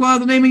as you supply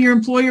the name of your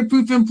employer,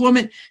 proof of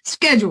employment,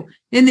 schedule,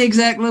 in the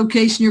exact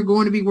location you're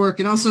going to be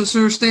working. Also,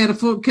 sir, stay out of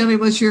Fulton County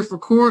unless you're here for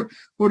court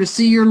or to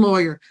see your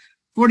lawyer.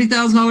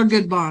 $40,000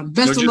 good bond.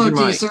 Best of luck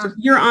to you, sir.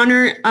 Your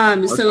Honor,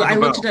 so I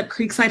looked it up.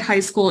 Creekside High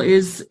School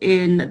is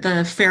in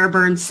the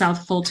Fairburn,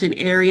 South Fulton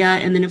area.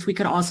 And then if we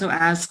could also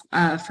ask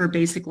for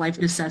basic life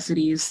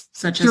necessities,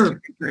 such as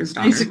for his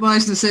daughter. Basic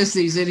life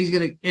necessities, and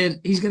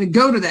he's gonna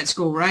go to that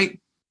school,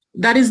 right?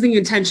 That is the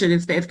intention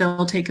if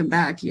they'll take him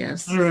back,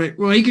 yes. All right.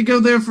 Well, he could go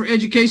there for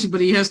education,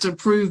 but he has to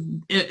approve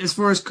it as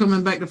far as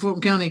coming back to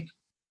Fulton County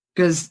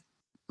because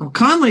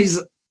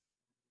Conley's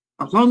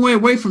a long way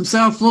away from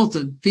South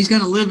Fulton if he's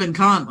going to live in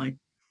Conley.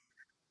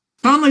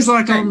 Conley's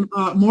like on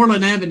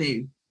Moreland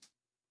Avenue.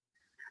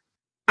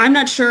 I'm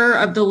not sure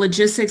of the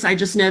logistics. I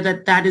just know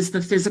that that is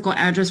the physical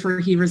address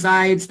where he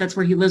resides. That's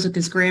where he lives with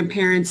his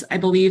grandparents. I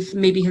believe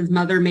maybe his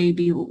mother may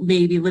be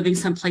living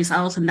someplace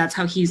else, and that's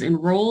how he's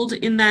enrolled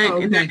in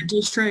that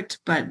district.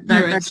 But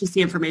that's just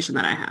the information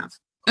that I have.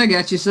 I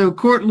got you. So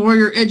court,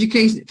 lawyer,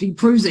 education. If he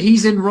proves that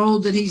he's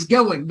enrolled, then he's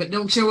going. But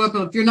don't show up.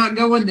 If you're not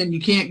going, then you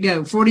can't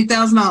go.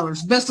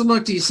 $40,000. Best of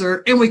luck to you,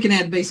 sir. And we can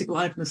add basic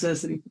life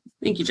necessity.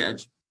 Thank you,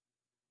 Judge.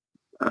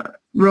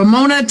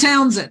 Ramona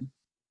Townsend.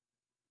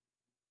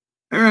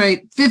 All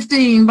right.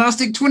 15,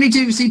 Bostic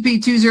 22,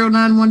 CP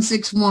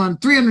 209161.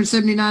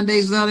 379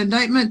 days without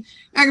indictment.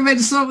 Aggravated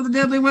assault with a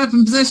deadly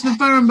weapon. Possession of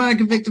firearm by a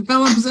convicted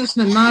felon.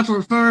 Possession of a knife or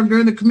a firearm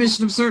during the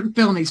commission of certain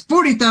felonies.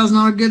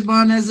 $40,000 good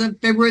bond as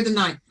of February the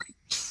 9th.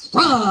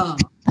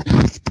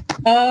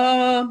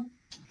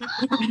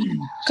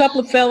 Couple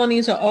of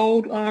felonies, an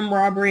old armed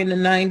robbery in the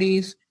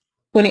 90s,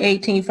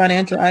 2018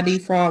 financial ID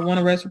fraud, 1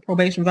 arrest for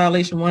probation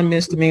violation, 1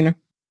 misdemeanor.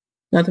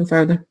 Nothing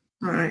further.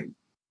 All right.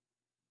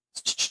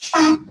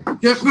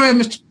 Go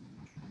ahead,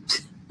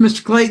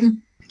 Mr.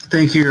 Clayton.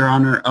 Thank you, Your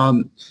Honor.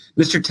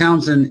 Mr.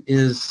 Townsend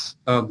is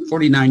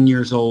 49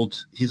 years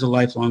old. He's a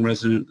lifelong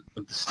resident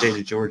of the state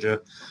of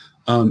Georgia.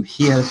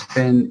 He has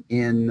been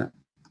in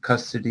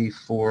custody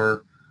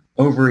for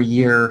over a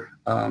year.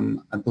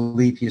 I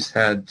believe he's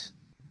had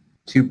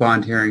 2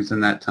 bond hearings in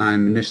that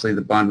time. Initially,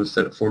 the bond was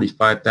set at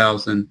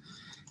 $45,000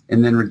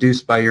 and then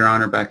reduced by Your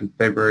Honor back in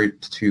February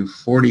to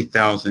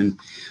 $40,000.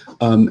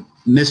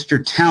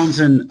 Mr.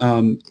 Townsend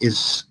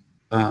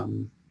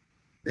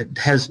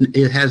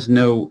it has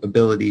no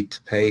ability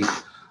to pay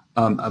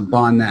a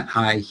bond that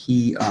high.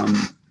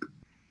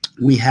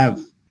 We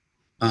have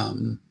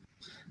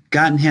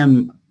gotten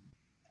him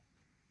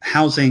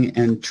housing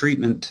and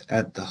treatment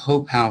at the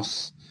Hope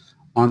House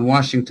on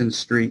Washington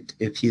Street.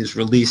 If he is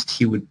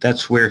released,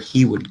 that's where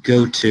he would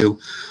go to.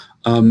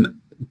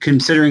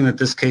 Considering that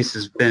this case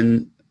has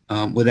been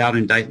without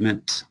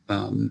indictment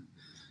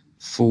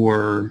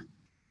for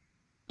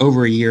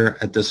over a year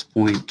at this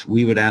point,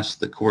 we would ask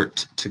the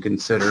court to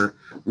consider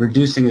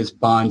reducing his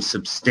bond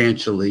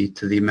substantially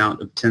to the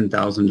amount of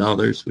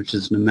 $10,000, which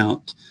is an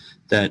amount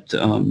that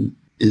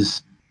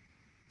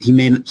he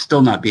may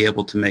still not be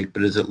able to make,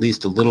 but is at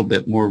least a little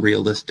bit more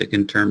realistic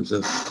in terms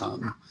of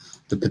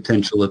the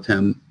potential of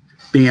him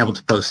being able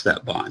to post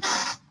that bond.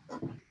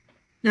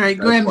 All right,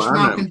 go ahead, Mr.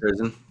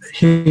 Malkin.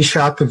 He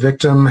shot the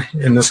victim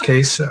in this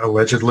case,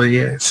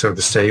 allegedly, so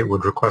the state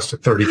would request a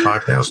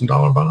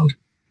 $35,000 bond.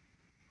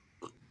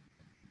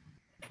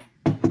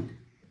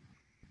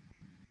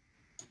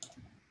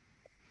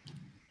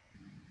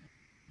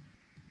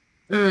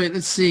 All right,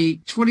 let's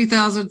see.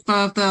 20,000,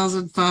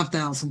 5,000,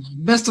 5,000.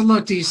 Best of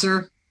luck to you,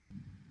 sir.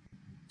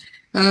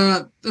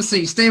 Let's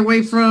see. Stay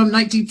away from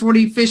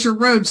 1940 Fisher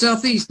Road,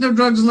 Southeast. No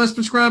drugs unless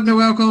prescribed, no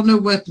alcohol, no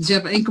weapons. You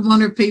have an ankle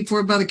monitor paid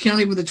for by the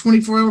county with a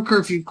 24-hour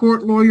curfew.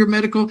 Court, lawyer,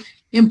 medical,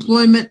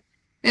 employment,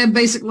 and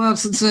basic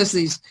life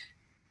necessities.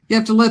 You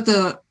have to let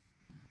the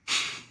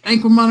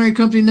ankle monitoring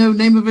company know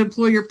name of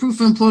employer, proof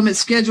of employment,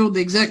 schedule,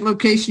 the exact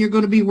location you're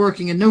going to be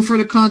working, and no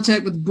further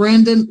contact with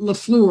Brandon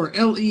LaFleur,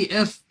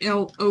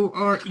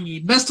 L-E-F-L-O-R-E.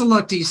 Best of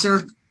luck to you,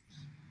 sir.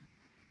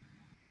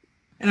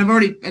 And I've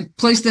already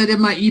placed that in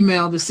my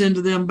email to send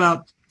to them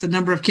about the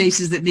number of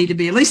cases that need to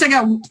be. At least I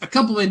got a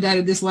couple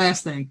indicted this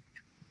last thing.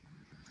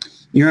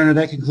 Your Honor,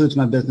 that concludes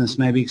my business.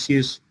 May I be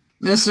excused?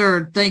 Yes,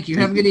 sir. Thank you.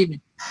 Have a good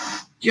evening.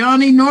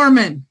 Johnny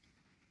Norman.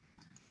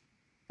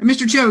 And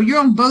Mr. Cho, you're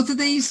on both of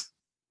these?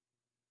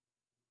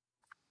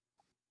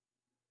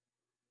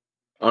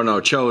 Oh,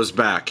 no. Cho is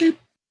back.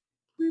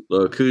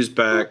 Look, who's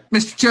back?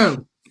 Mr.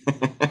 Cho.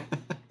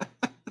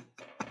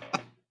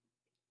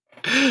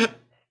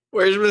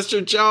 Where's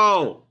Mr.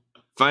 Cho?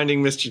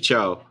 Finding Mr.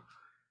 Cho.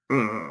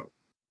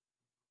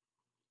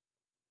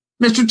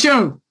 Mr.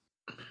 Cho.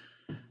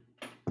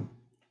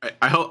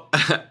 I hope.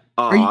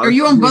 Are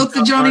you on both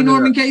the Johnny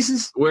Norman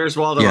cases? Where's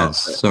Waldo?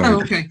 Yes, sorry.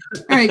 Oh, okay.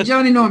 All right,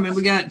 Johnny Norman.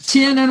 We got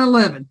 10 and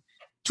 11.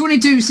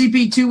 22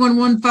 CP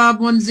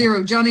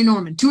 211510. Johnny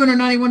Norman.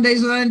 291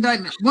 days without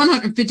indictment.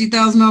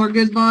 $150,000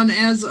 good bond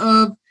as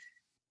of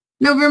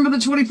November the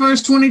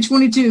 21st,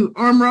 2022.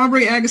 Armed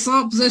robbery, ag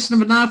assault, possession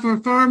of a knife or a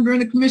firearm during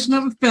the commission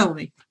of a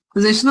felony.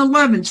 Possession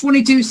 11,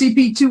 22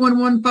 CP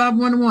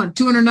 211511.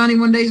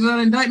 291 days without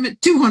indictment.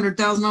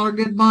 $200,000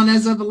 good bond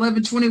as of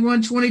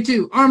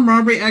 11/21/22. Armed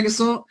robbery, ag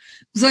assault,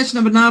 possession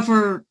of a knife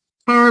or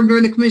firearm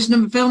during the commission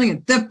of a felony,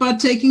 and theft by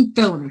taking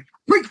felony.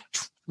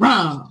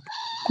 Rob.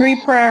 3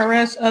 prior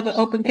arrests, other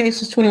open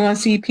cases, 21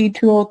 CP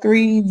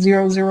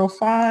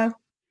 203-005.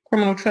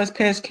 Criminal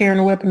trespass, carrying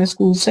a weapon in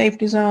school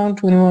safety zone,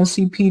 21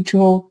 CP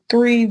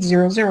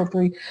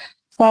 203-003.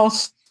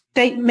 False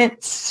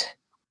statements.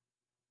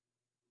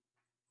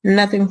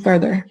 Nothing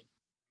further.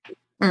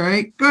 All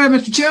right. Go ahead,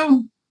 Mr.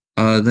 Cho.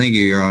 Thank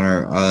you, Your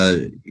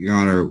Honor. Your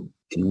Honor,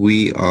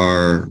 we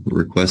are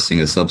requesting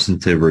a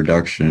substantive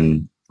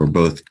reduction for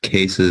both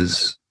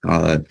cases,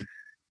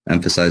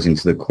 emphasizing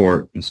to the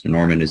court Mr.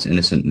 Norman is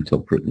innocent until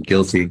proven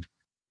guilty.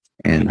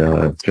 And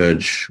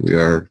Judge, we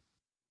are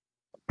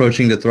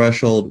approaching the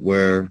threshold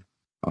where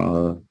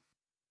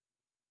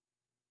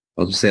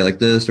I'll just say it like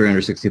this: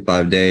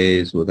 365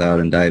 days without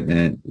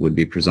indictment would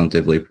be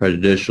presumptively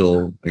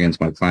prejudicial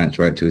against my client's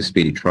right to a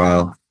speedy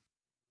trial.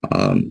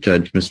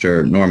 Judge,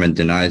 Mr. Norman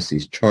denies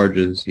these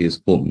charges. He is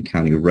a Fulton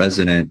County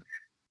resident.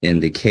 In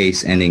the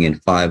case ending in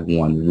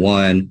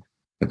 511,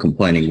 a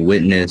complaining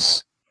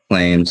witness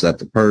claims that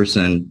the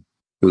person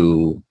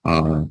who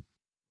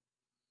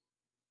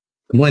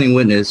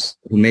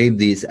made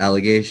these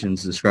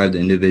allegations described the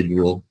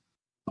individual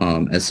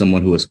as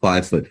someone who was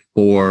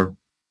 5'4".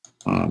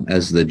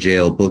 As the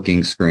jail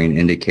booking screen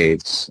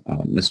indicates,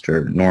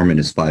 Mr. Norman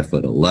is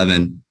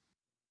 5'11".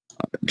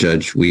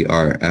 Judge, we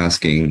are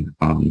asking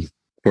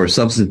for a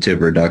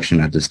substantive reduction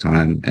at this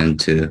time, and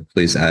to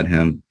please add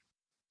him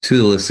to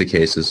the list of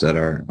cases that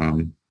are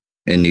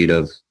in need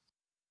of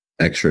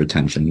extra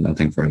attention.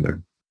 Nothing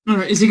further. All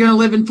right. Is he going to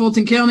live in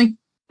Fulton County?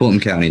 Fulton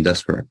County,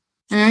 that's correct.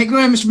 All right. Go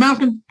ahead, Mr.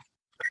 Malcolm.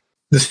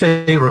 The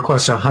state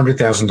requests a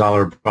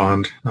 $100,000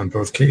 bond on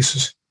both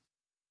cases.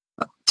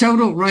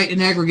 Total, right, in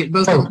aggregate,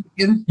 both of them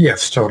together?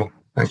 Yes, total.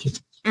 Thank you.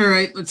 All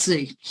right, let's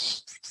see.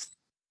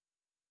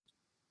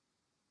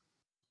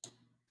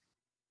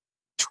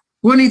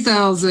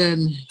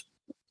 20,000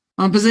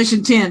 on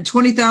position 10,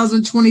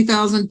 20,000,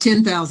 20,000,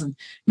 10,000.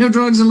 No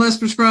drugs unless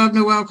prescribed,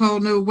 no alcohol,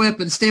 no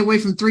weapons. Stay away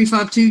from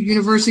 352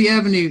 University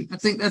Avenue. I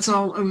think that's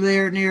all over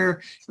there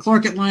near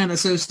Clark, Atlanta.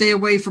 So stay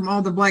away from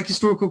all the Black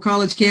Historical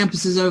College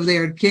campuses over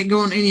there. Can't go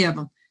on any of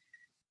them.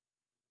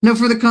 No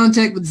further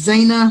contact with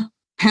Zaina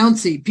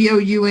Pouncey,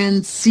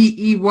 Pouncey.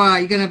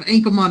 You're going to have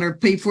ankle monitor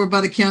paid for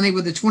by the county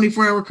with a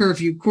 24-hour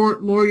curfew.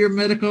 Court, lawyer,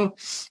 medical,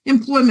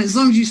 employment. As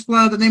long as you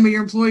supply the name of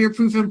your employer,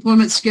 proof of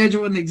employment,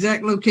 schedule, and the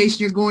exact location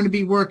you're going to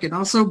be working.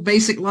 Also,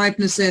 basic life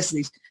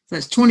necessities. So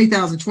that's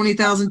 20,000,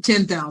 20,000,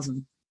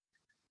 10,000.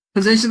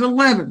 Position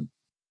 11.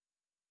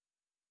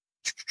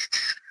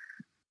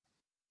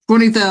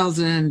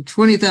 20,000,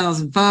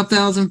 20,000,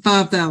 5,000,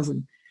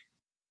 5,000.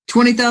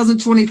 20,000,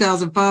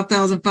 20,000,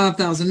 5,000,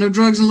 5,000. No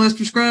drugs unless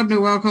prescribed,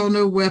 no alcohol,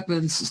 no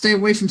weapons. Stay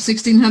away from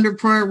 1600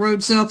 Prior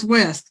Road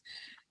Southwest.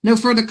 No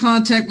further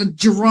contact with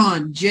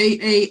Jaron,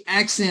 J-A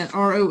accent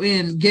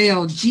R-O-N,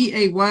 Gail,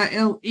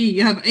 G-A-Y-L-E.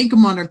 You have an ankle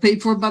monitor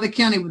paid for by the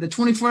county with a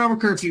 24-hour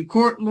curfew,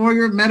 court,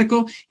 lawyer,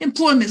 medical,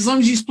 employment. As long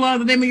as you supply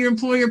the name of your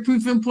employer,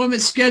 proof of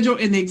employment schedule,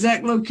 and the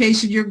exact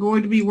location you're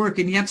going to be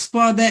working. You have to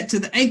supply that to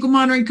the ankle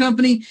monitoring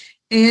company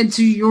and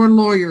to your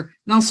lawyer.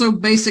 And also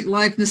basic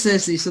life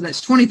necessities. So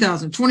that's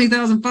 20,000,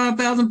 20,000,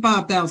 5,000,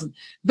 5,000.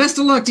 Best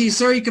of luck to you,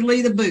 sir. You can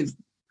leave the booth.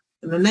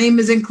 And the name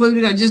is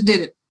included. I just did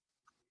it.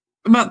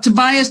 About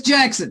Tobias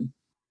Jackson.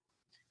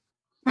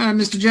 All right,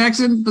 Mr.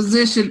 Jackson,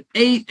 position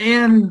 8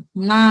 and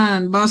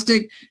 9.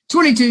 Bostic,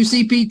 22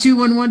 CP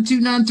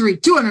 211293,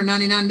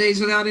 299 days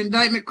without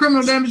indictment.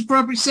 Criminal damage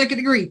property, second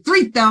degree,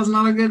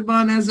 $3,000 good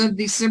bond as of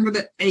December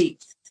the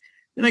 8th.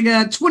 Then I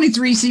got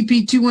 23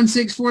 CP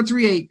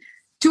 216438,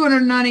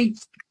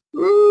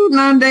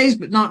 299 days,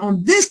 but not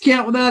on this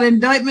count without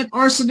indictment.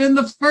 Arson in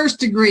the first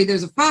degree.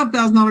 There's a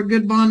 $5,000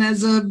 good bond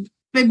as of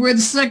February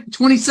the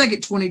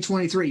 22nd,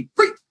 2023.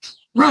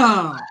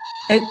 Right.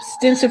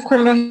 Extensive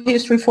criminal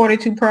history,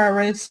 42 prior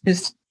arrests,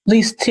 at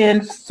least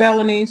 10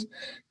 felonies,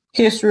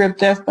 history of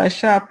death by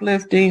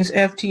shopliftings,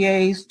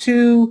 FTAs,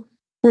 2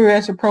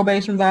 arrests for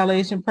probation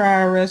violation,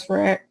 prior arrest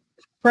for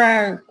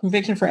prior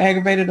conviction for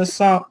aggravated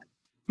assault.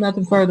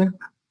 Nothing further.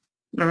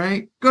 All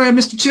right. Go ahead,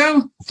 Mr.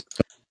 Cho.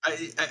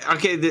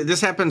 Okay,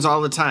 this happens all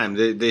the time.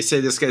 They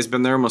say this guy's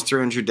been there almost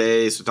 300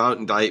 days without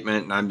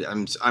indictment,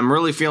 and I'm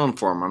really feeling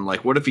for him. I'm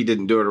like, what if he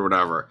didn't do it or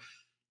whatever?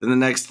 Then the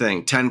next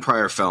thing, 10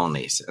 prior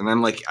felonies. And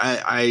I'm like,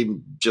 I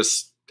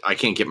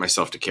can't get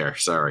myself to care.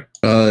 Sorry.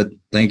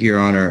 Thank you,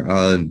 Your Honor.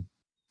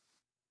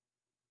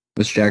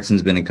 Mr.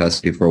 Jackson's been in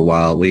custody for a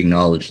while. We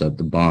acknowledge that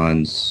the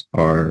bonds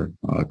are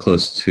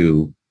close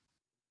to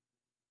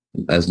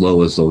as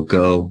low as they'll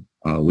go.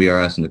 We are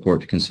asking the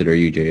court to consider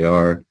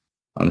UJR.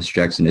 Mr.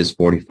 Jackson is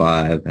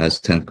 45, has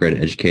 10th grade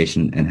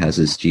education, and has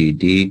his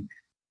GED.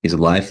 He's a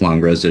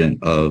lifelong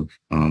resident of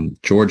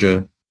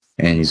Georgia,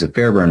 and he's a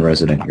Fairburn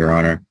resident, Your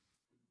Honor.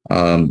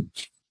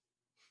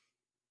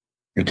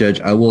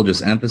 Judge, I will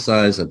just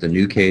emphasize that the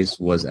new case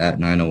was at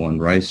 901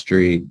 Rice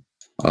Street.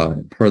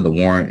 Per the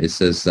warrant, it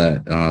says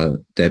that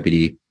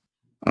deputy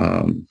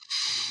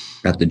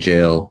at the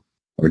jail,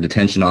 or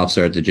detention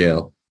officer at the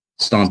jail,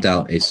 stomped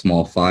out a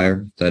small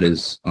fire. That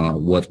is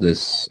what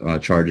this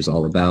charge is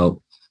all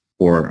about,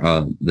 for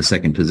the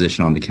second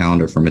position on the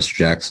calendar for Mr.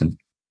 Jackson.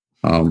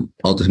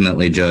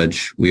 Ultimately,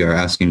 Judge, we are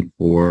asking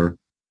for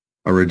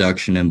a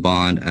reduction in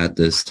bond at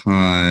this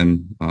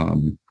time.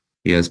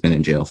 He has been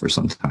in jail for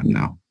some time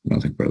now.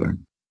 Nothing further.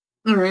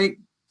 All right.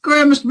 Go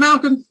ahead, Mr.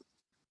 Malcolm.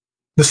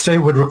 The state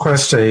would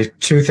request a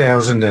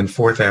 $2,000 and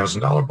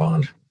 $4,000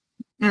 bond.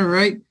 All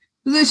right.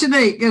 Position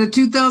 8, got a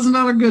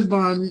 $2,000 good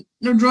bond.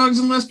 No drugs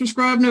unless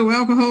prescribed, no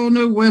alcohol,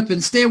 no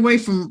weapons. Stay away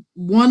from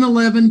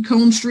 111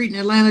 Cone Street in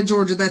Atlanta,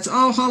 Georgia. That's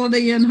all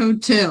Holiday Inn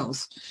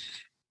hotels.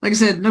 Like I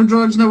said, no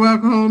drugs, no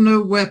alcohol,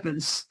 no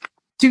weapons.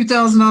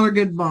 $2,000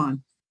 good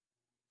bond.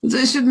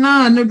 Position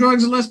 9, no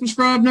drugs unless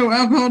prescribed, no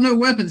alcohol, no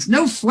weapons.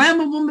 No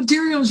flammable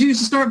materials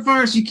used to start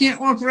fires. You can't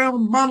walk around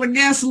with a bottle of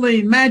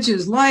gasoline,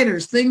 matches,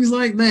 lighters, things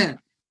like that.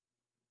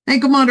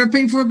 Ankle monitor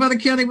paid for by the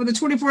county with a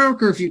 24-hour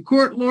curfew.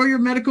 Court, lawyer,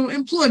 medical,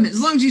 employment. As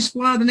long as you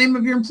supply the name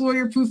of your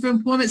employer, proof of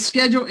employment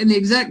schedule, and the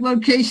exact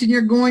location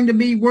you're going to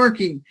be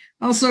working.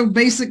 Also,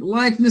 basic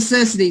life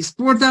necessities.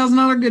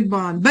 $4,000 good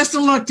bond. Best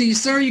of luck to you,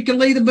 sir. You can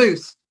leave the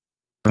booth.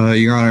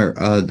 Your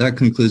Honor, that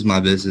concludes my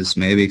business.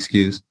 May I be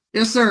excused?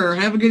 Yes, sir.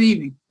 Have a good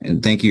evening.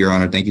 And thank you, Your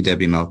Honor. Thank you,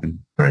 Deputy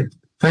Malcolm. All right.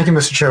 Thank you,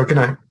 Mr. Cho. Good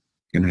night.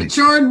 Good night.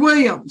 Richard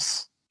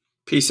Williams.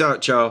 Peace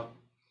out, Cho.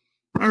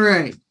 All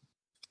right.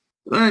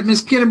 All right,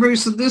 Ms. Kennebrew.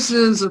 So this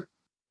is a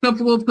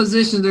couple of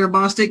positions there,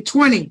 Bostic.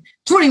 20,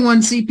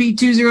 21 CP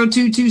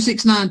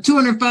 202269,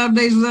 205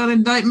 days without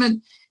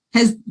indictment.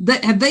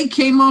 Have they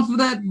came off of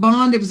that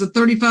bond? It was a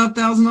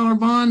 $35,000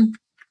 bond.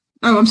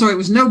 Oh, I'm sorry. It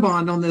was no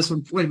bond on this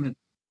one. Wait a minute.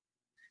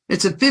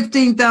 It's a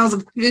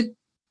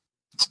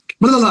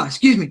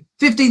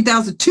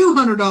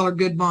 $15,200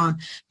 good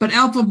bond. But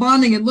Alpha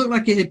Bonding, it looked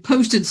like it had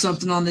posted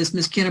something on this,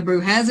 Ms.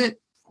 Kennebrew. Has it?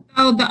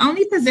 So the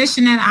only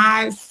position that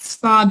I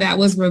saw that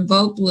was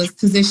revoked was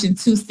position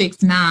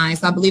 269.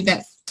 So I believe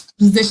that's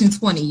position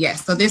 20.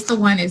 Yes. So this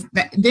one has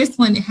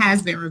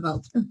been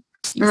revoked. All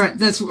right.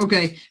 That's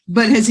okay.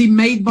 But has he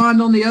made bond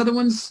on the other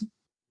ones?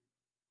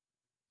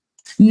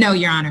 No,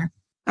 Your Honor.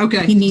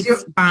 Okay. He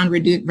needs bond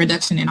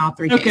reduction in all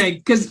three cases. Okay,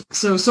 because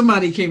so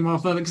somebody came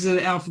off of it because of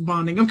the alpha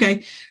bonding.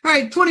 Okay. All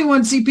right,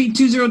 21 CP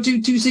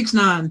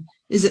 202269.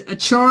 Is it a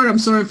chart? I'm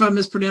sorry if I'm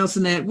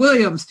mispronouncing that.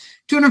 Williams,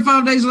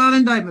 205 days without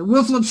indictment.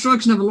 Willful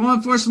obstruction of a law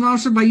enforcement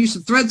officer by use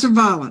of threats or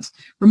violence.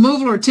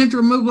 Removal or attempt to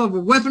removal of a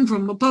weapon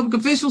from a public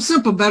official.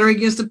 Simple battery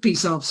against a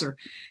peace officer.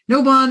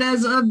 No bond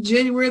as of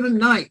January the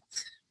 9th.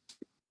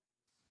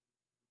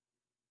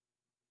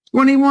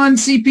 21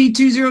 CP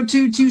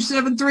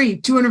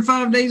 202273,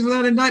 205 days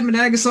without indictment,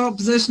 ag assault,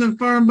 possession of a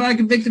firearm by a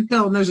convicted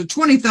felon. There's a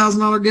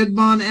 $20,000 good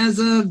bond as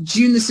of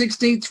June the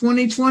 16th,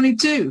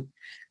 2022.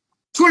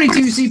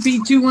 22 CP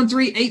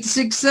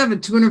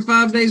 213-867,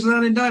 205 days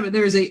without indictment.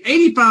 There is a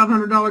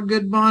 $8,500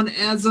 good bond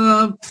as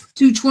of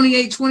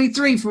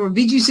 2/28/23 for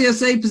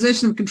VGCSA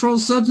possession of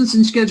controlled substance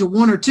in Schedule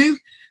 1 or 2,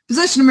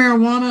 possession of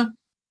marijuana,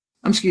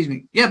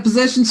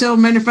 possession, sale,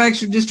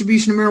 manufacture,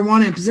 distribution of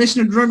marijuana, and possession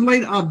of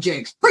drug-related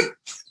objects.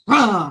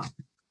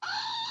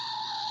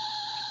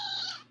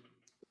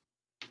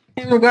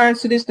 In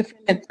regards to this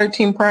defendant,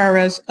 13 prior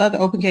arrests, other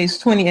open case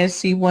 20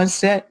 SC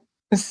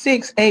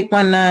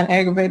 16819,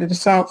 aggravated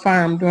assault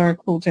firearm during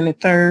cruelty in the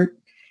third.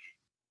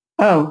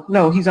 Oh,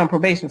 no, he's on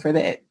probation for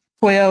that.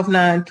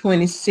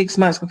 12/9/20, 6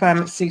 months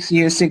confinement, 6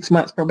 years, 6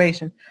 months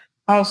probation.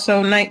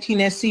 Also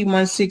 19 SC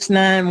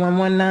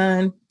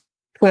 169119,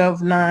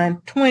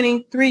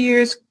 12/9/20, 3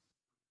 years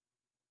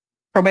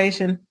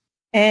probation.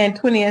 And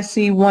 20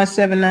 SC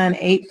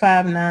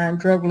 179859,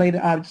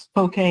 drug-related objects,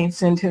 cocaine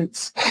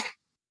sentence.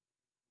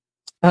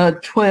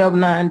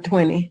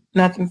 12/9/20,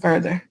 nothing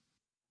further.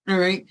 All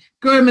right.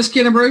 Go ahead, Ms.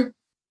 Kennebrew.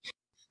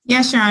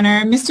 Yes, Your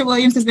Honor. Mr.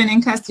 Williams has been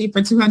in custody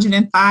for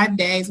 205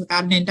 days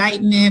without an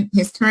indictment.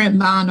 His current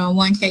bond on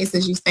one case,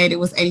 as you stated,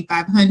 was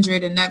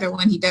 $8,500. Another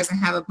one, he doesn't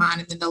have a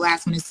bond. And then the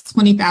last one is a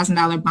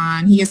 $20,000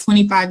 bond. He is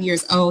 25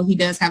 years old. He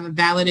does have a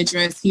valid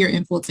address here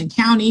in Fulton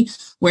County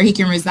where he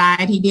can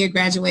reside. He did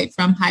graduate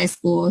from high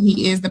school.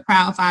 He is the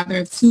proud father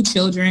of 2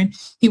 children.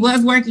 He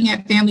was working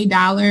at Family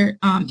Dollar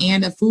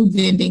and a food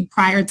vending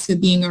prior to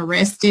being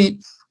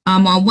arrested.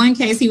 On one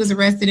case, he was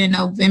arrested in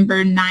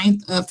November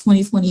 9th of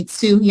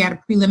 2022. He had a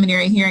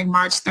preliminary hearing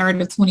March 3rd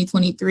of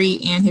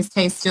 2023, and his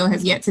case still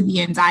has yet to be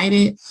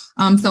indicted.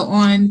 So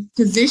on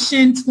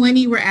position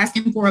 20, we're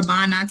asking for a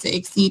bond not to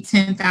exceed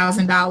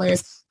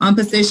 $10,000. On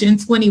position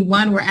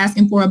 21, we're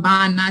asking for a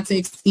bond not to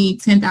exceed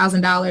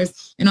 $10,000.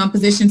 And on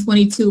position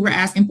 22, we're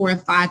asking for a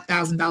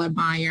 $5,000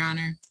 bond, Your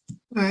Honor.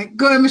 All right.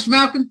 Go ahead, Mr.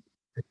 Malcolm.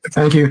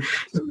 Thank you.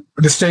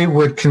 The state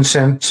would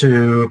consent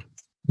to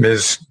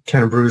Ms.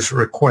 Kennebrew's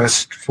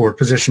request for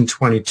position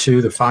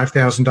 22, the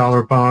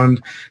 $5,000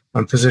 bond.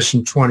 On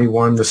position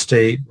 21, the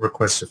state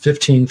requests a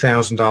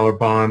 $15,000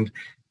 bond.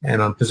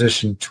 And on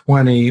position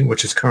 20,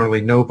 which is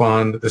currently no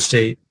bond, the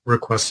state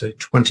requests a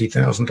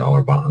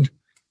 $20,000 bond.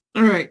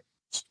 All right.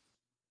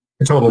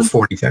 A total of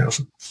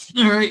 $40,000.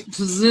 All right.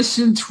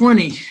 Position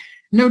 20.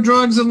 No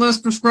drugs unless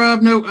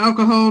prescribed, no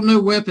alcohol, no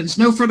weapons,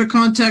 no further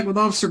contact with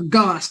Officer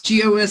Goss,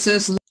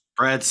 G-O-S-S.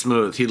 Brad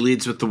Smooth. He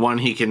leads with the one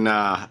he can.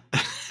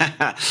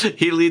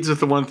 He leads with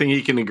the one thing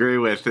he can agree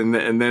with, and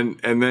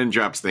then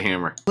drops the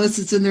hammer. Unless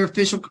it's in their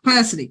official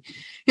capacity.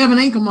 You have an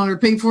ankle monitor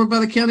paid for by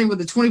the county with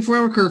a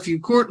 24-hour curfew.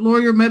 Court,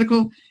 lawyer,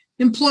 medical,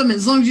 employment.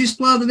 As long as you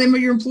supply the name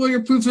of your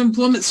employer, proof of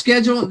employment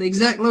schedule, and the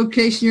exact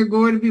location you're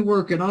going to be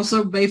working.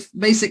 Also,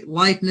 basic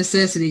life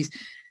necessities.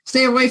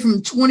 Stay away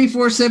from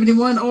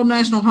 2471 Old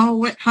National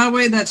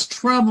Highway. That's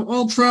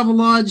all travel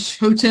lodge,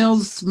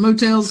 hotels,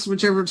 motels,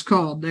 whichever it's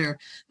called there.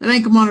 That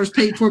ankle monitor is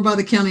paid for by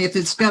the county. If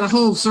it's got a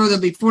hole, sir,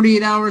 there'll be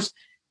 48 hours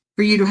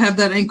for you to have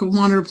that ankle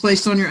monitor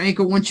placed on your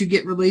ankle once you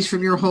get released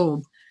from your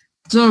hold.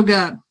 So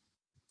got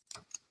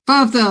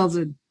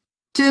 5,000,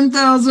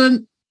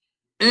 10,000,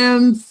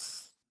 and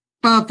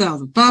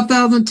 5,000.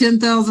 5,000,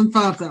 10,000,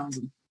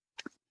 5,000.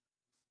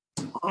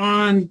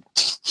 On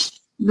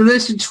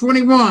position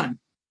 21.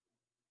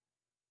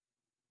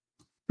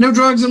 No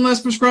drugs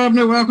unless prescribed,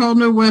 no alcohol,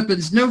 no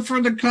weapons, no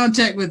further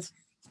contact with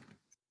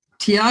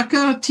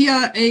Tiaka,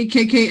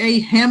 T-I-A-K-K-A,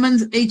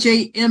 Hammonds,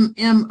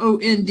 H-A-M-M-O-N-D-S.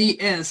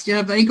 You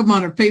have the ankle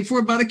monitor paid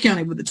for by the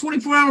county with a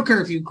 24-hour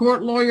curfew,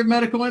 court, lawyer,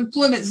 medical,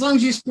 employment. As long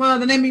as you supply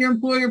the name of your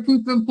employer,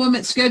 proof of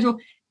employment schedule,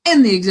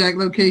 and the exact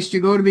location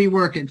you're going to be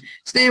working.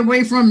 Stay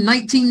away from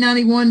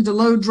 1991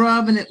 Delow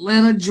Drive in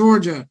Atlanta,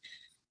 Georgia.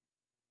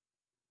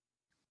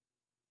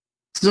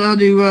 So I'll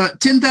do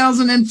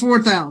 10,000 and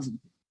 4,000.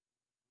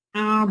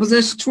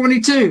 Position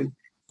 22.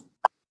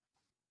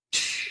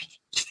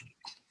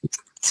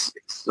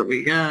 So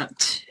we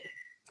got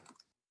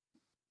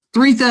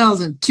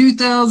 3,000,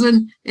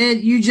 2,000 at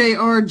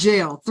UJR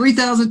jail.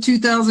 3,000,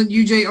 2,000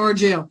 UJR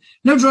jail.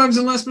 No drugs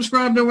unless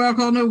prescribed, no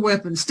alcohol, no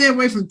weapons. Stay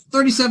away from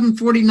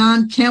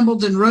 3749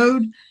 Campbellton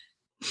Road.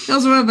 You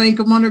also have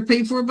ankle monitor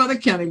paid for by the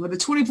county with a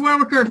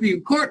 24-hour curfew.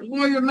 Court,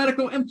 lawyer,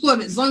 medical,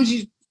 employment. As long as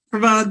you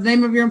provide the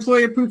name of your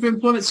employer, proof of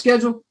employment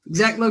schedule,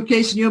 exact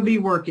location you'll be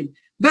working.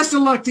 Best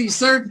of luck to you,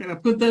 sir. I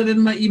put that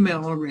in my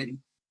email already.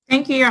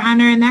 Thank you, Your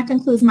Honor, and that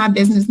concludes my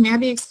business. May I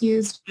be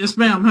excused? Yes,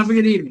 ma'am. Have a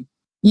good evening.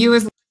 You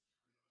as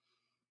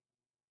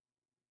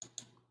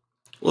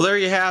well. There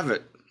you have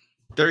it.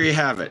 There you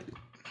have it.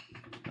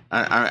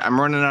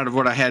 I'm running out of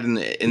what I had in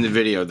the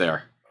video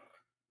there.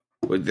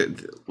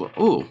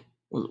 Oh,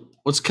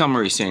 what's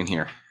Cummery saying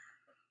here?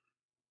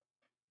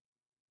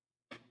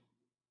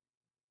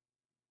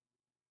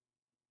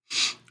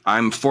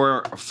 I'm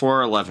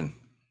 4'11"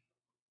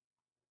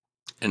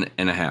 and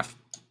a half.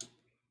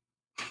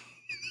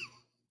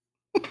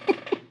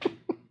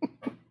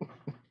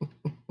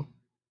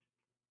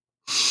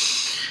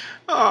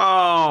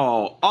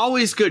 Oh,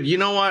 Always good. You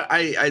know what?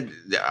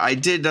 I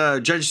did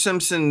Judge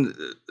Simpson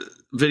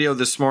video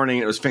this morning.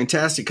 It was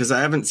fantastic because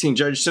I haven't seen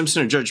Judge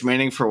Simpson or Judge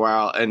Manning for a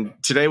while, and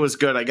today was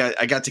good. I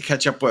got to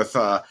catch up with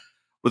a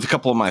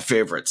couple of my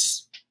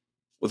favorites.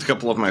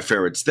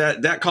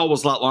 That call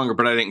was a lot longer,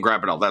 but I didn't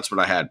grab it all. That's what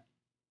I had.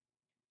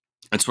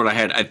 I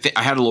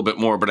had a little bit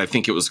more, but I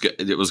think it was going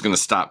to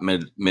stop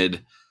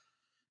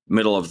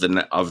middle of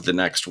the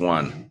next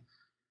one.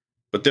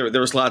 But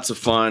there was lots of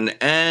fun,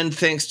 and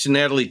thanks to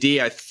Natalie D,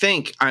 I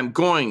think I'm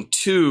going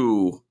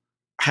to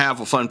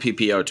have a fun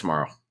PPO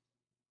tomorrow.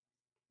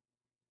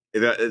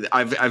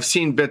 I've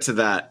seen bits of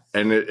that,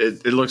 and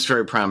it looks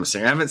very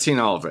promising. I haven't seen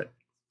all of it.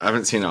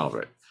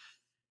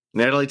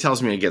 Natalie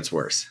tells me it gets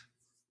worse.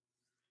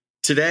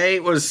 Today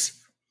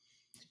was,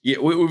 yeah,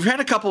 we've had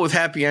a couple with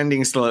happy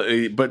endings,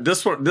 but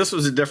this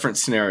was a different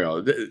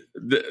scenario.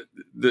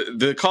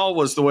 The call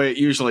was the way it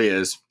usually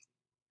is.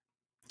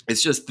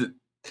 It's just that,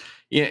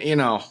 you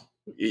know,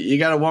 you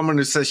got a woman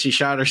who says she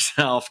shot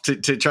herself to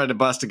try to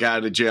bust a guy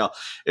out of jail.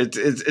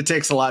 It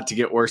takes a lot to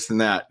get worse than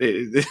that.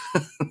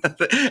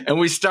 And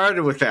we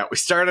started with that. We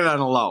started on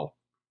a low.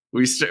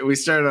 We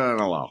started on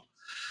a low.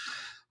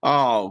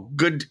 Oh,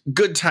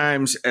 good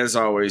times as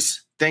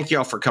always. Thank you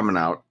all for coming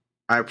out.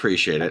 I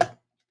appreciate it.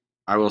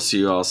 I will see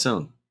you all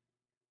soon.